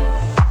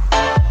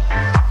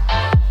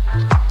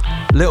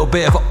 Little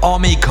bit of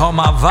Omi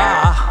Como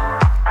Va,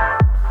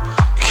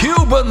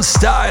 Cuban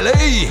style,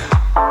 eh?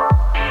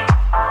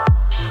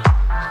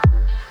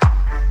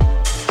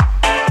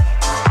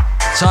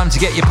 Time to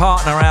get your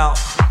partner out.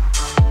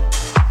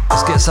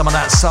 Let's get some of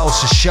that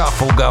salsa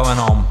shuffle going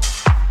on.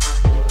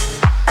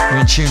 You're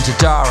in tune to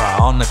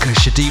Dara on the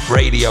Kushadeep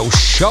radio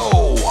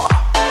show.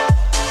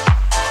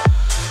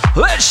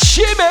 Let's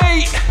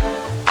shimmy!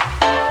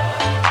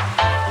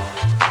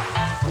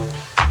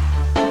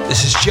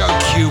 This is Joe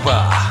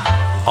Cuba,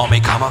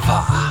 Omi Como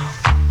Va.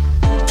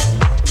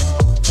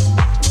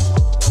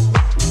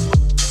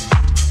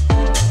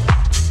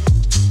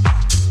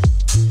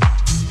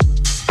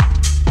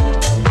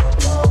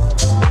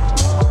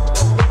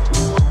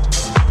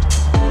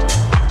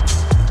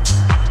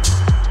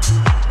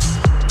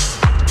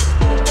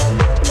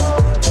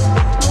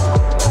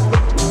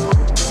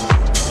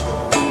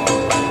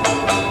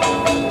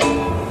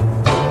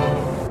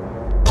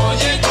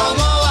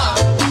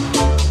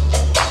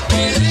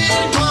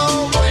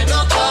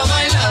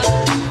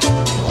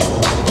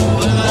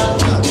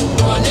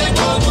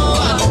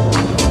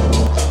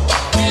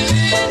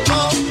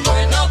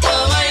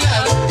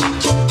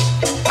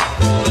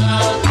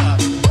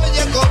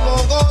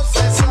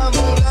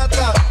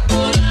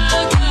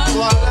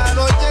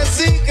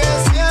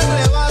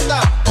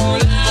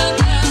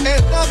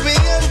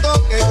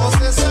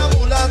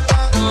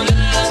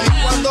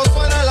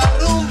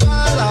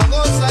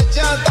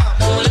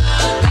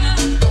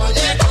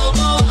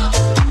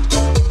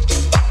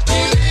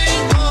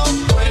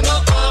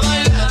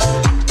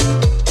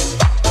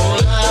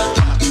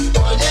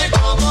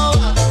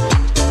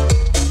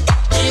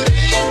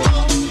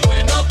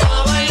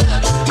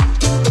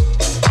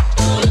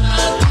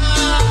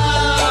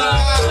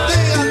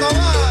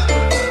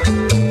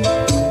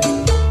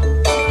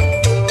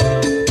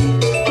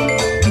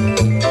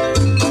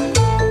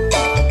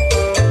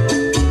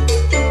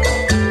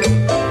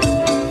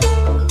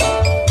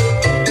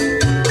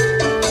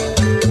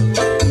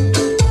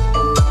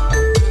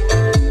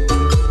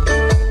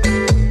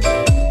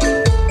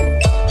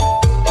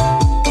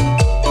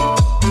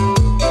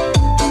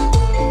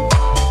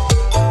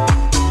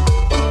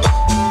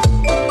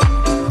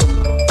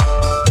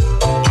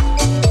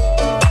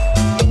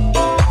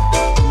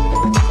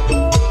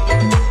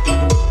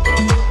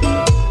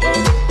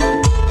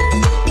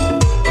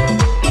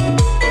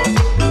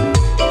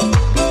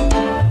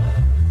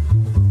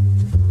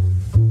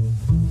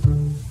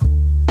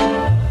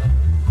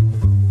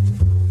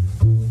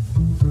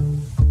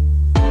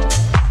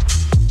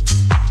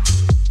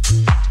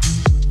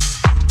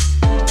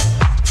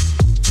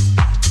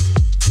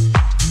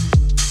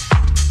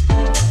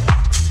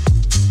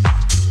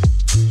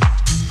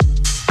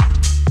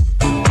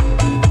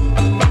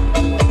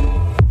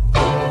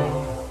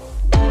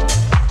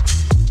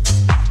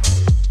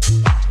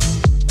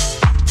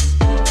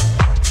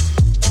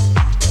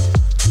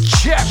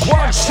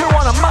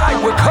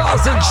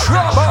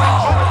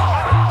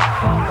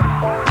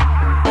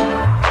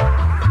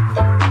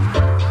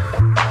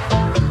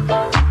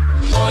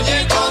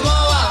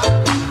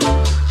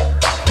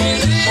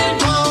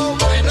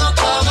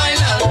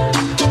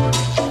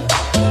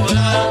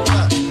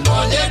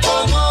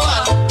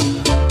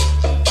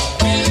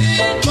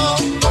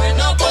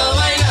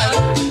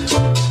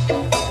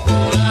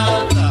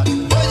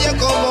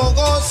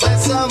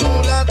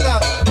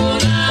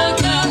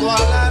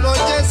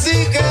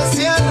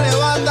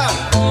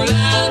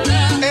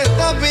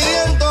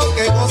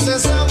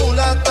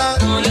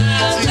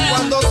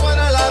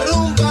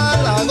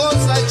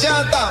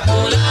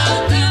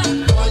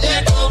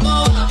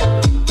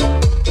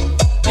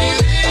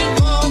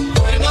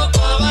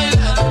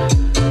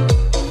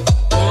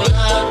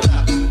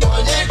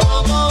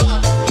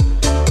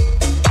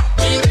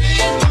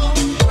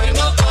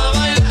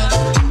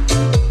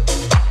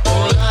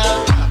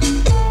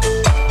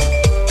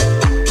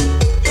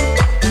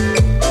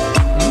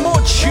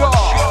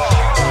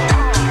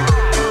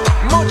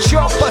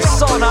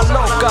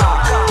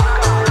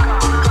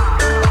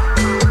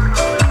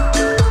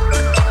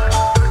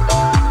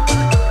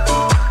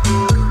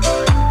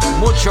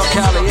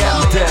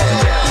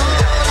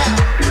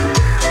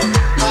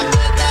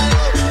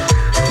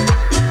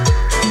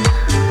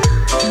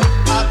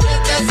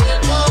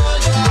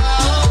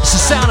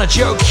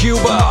 Joe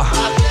Cuba,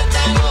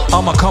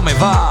 Omi Como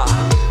Va,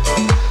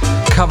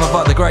 covered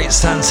by the great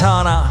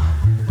Santana.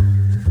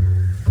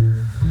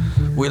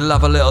 We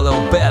love a little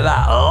bit of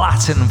that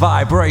Latin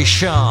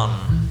vibration.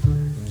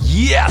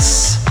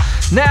 Yes!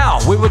 Now,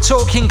 we were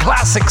talking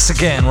classics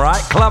again,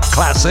 right? Club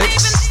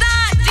classics.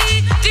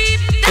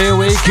 Here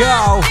we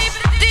go.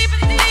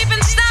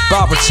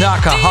 Barbara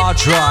Tucker, Hard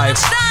Drive.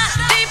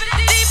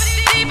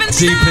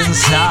 Deep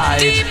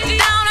inside.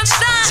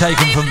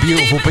 Taken from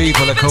beautiful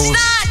people, of course.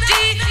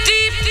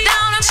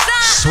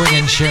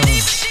 Swinging tune.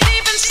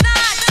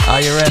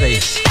 Are you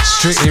ready?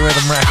 Strictly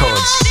Rhythm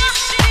Records.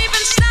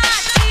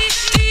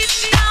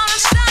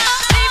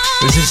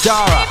 This is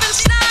Dara.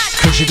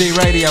 Kushadeep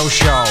Radio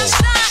Show.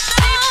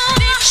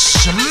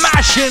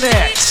 Smashing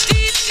it.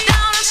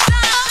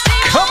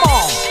 Come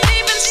on.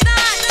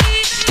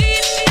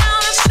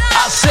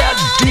 I said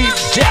deep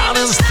down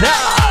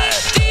inside.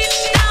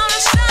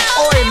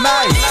 Oi,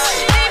 mate.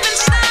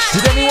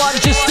 Did anyone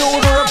just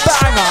order a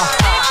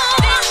banger?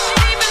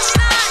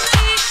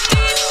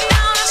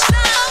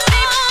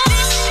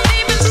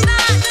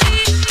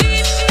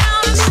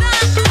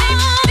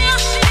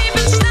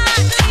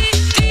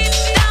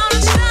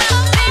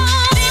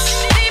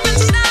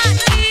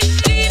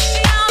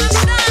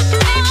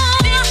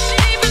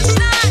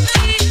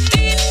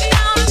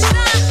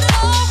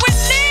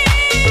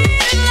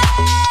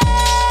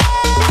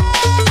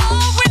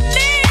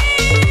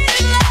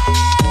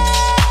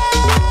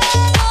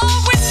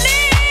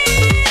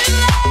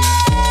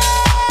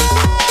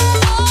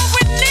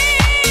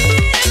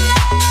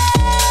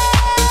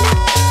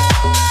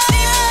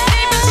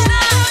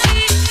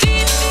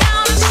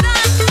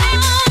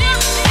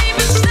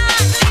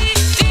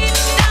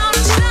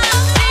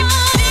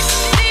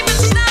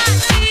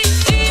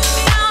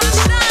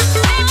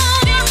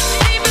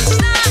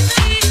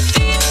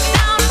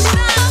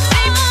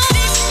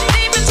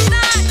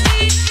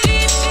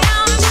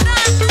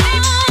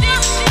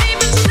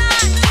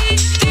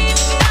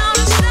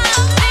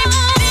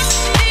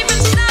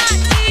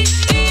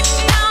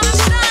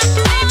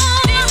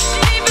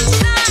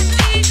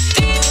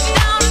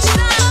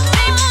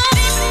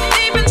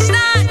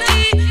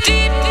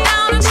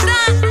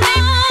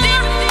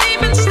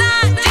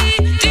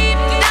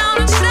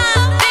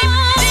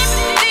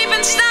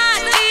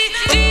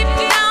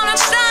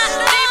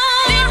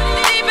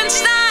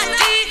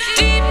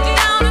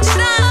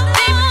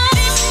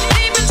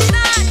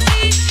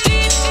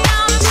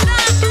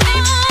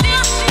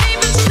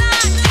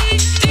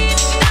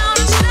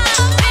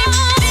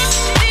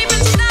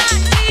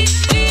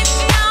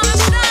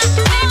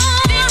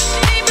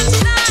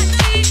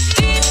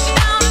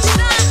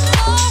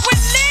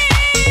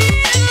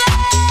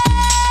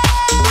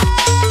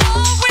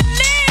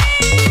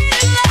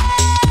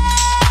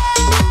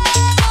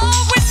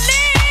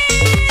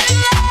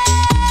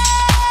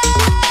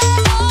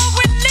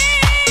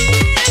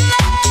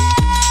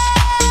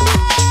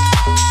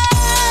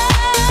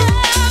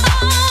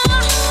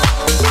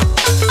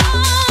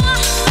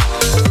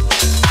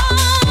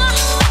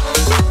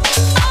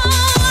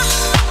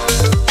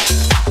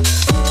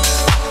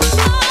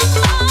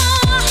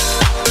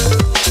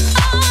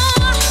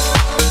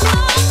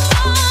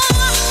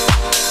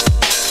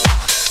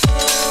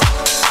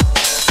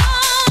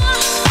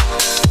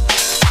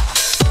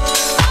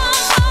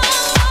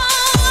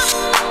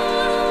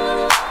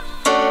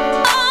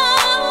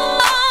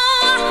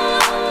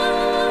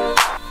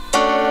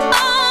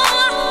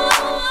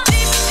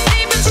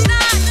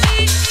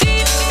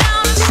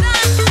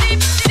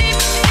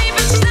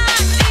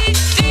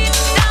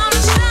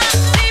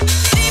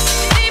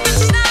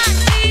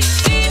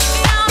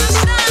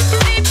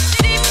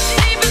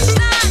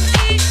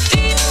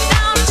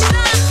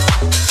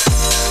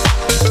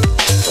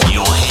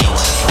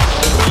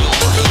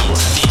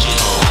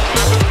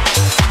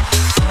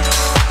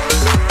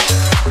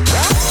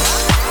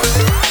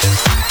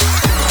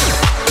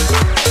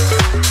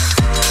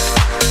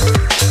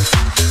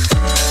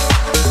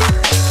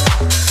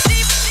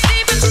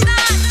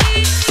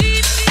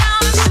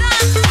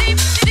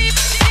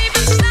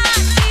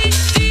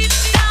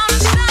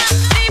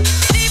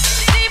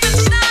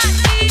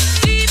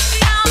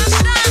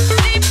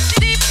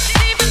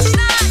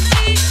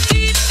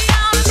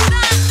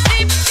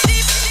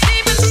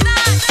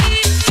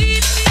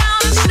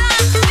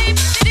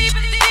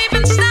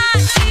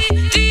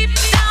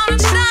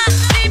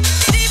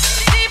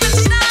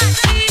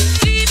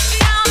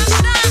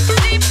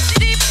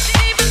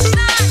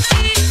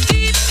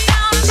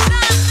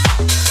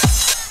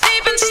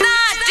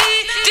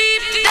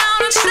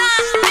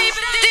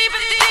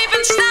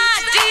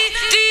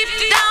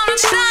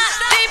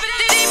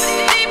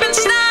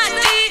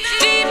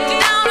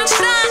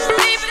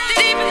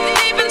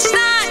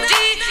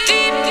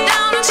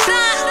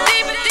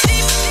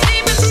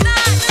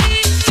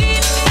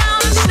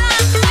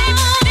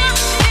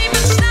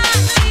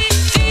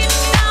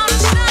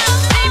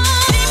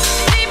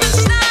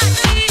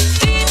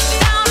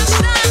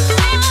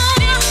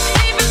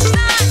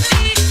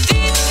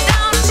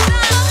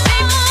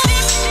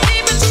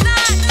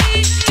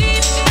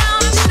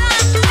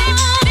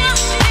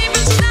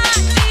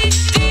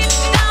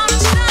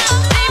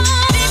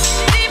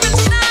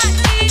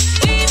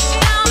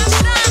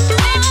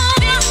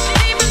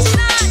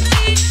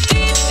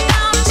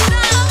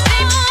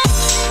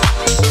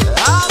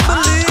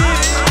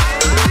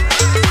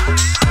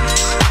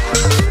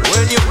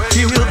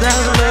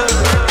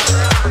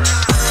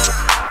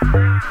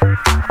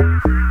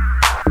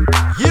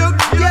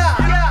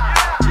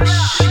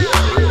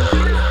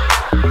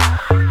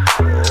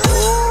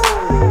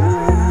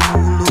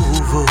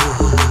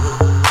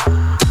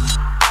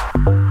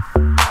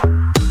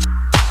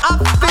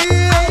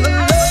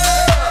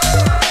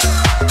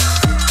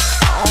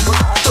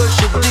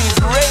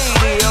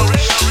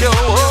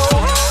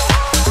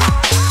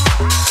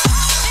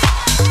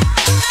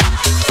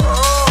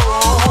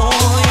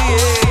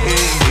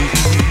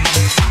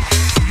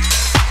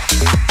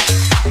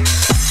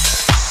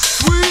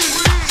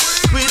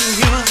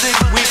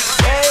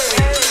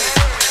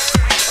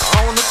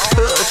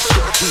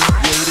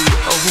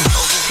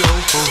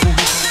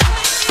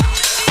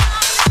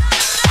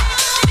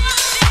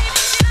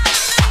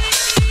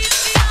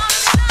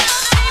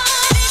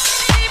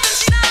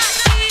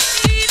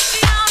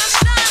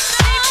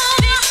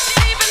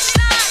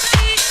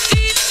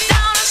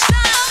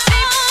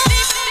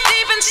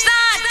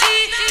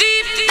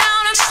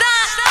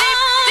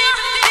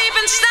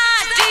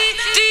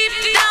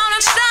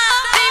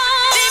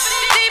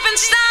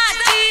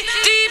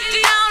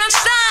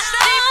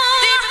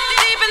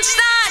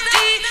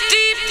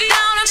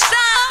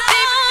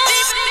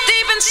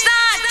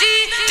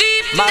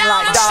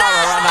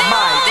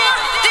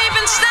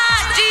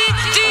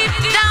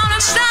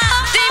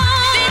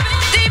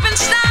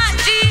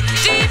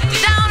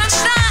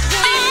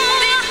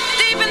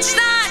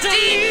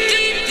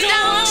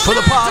 For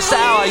the past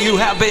hour, you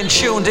have been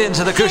tuned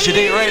into the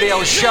Kushadeep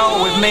radio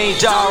show with me,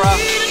 Dara,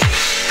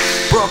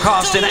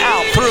 broadcasting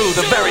out through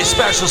the very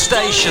special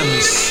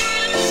stations.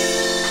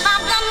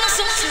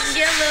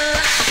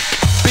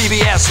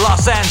 BBS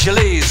Los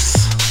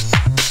Angeles,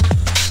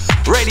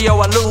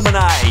 Radio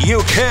Illumini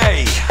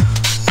UK,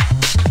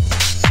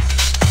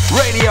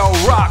 Radio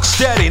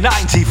Rocksteady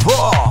 94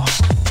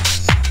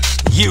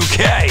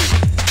 UK,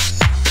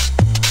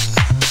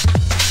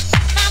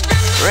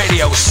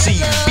 Radio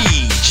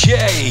CBJ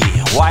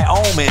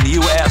Wyoming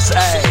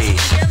USA,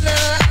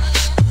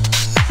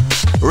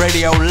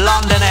 Radio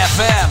London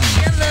FM,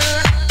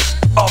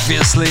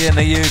 obviously in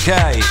the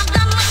UK.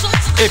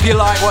 If you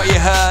like what you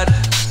heard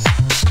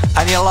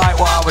and you like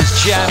what I was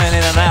jamming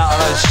in and out of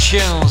those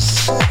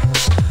tunes,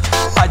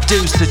 I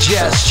do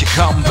suggest you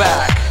come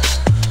back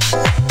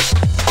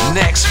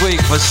next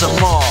week for some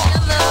more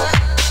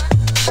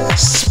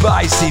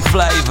spicy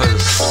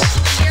flavors,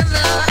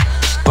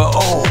 but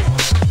all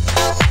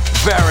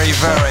very,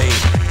 very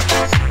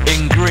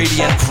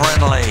ingredient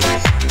friendly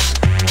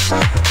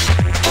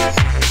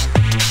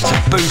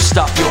to boost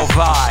up your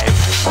vibe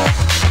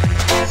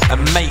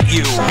and make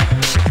you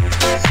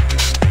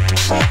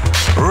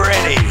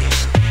ready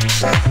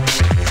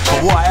for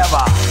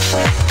whatever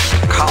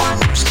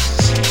comes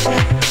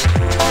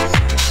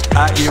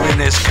at you in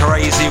this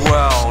crazy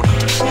world.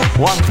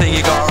 One thing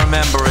you gotta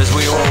remember is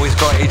we always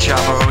got each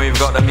other and we've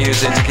got the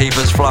music to keep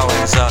us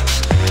flowing, so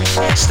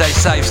stay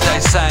safe, stay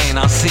sane.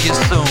 I'll see you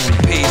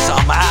soon.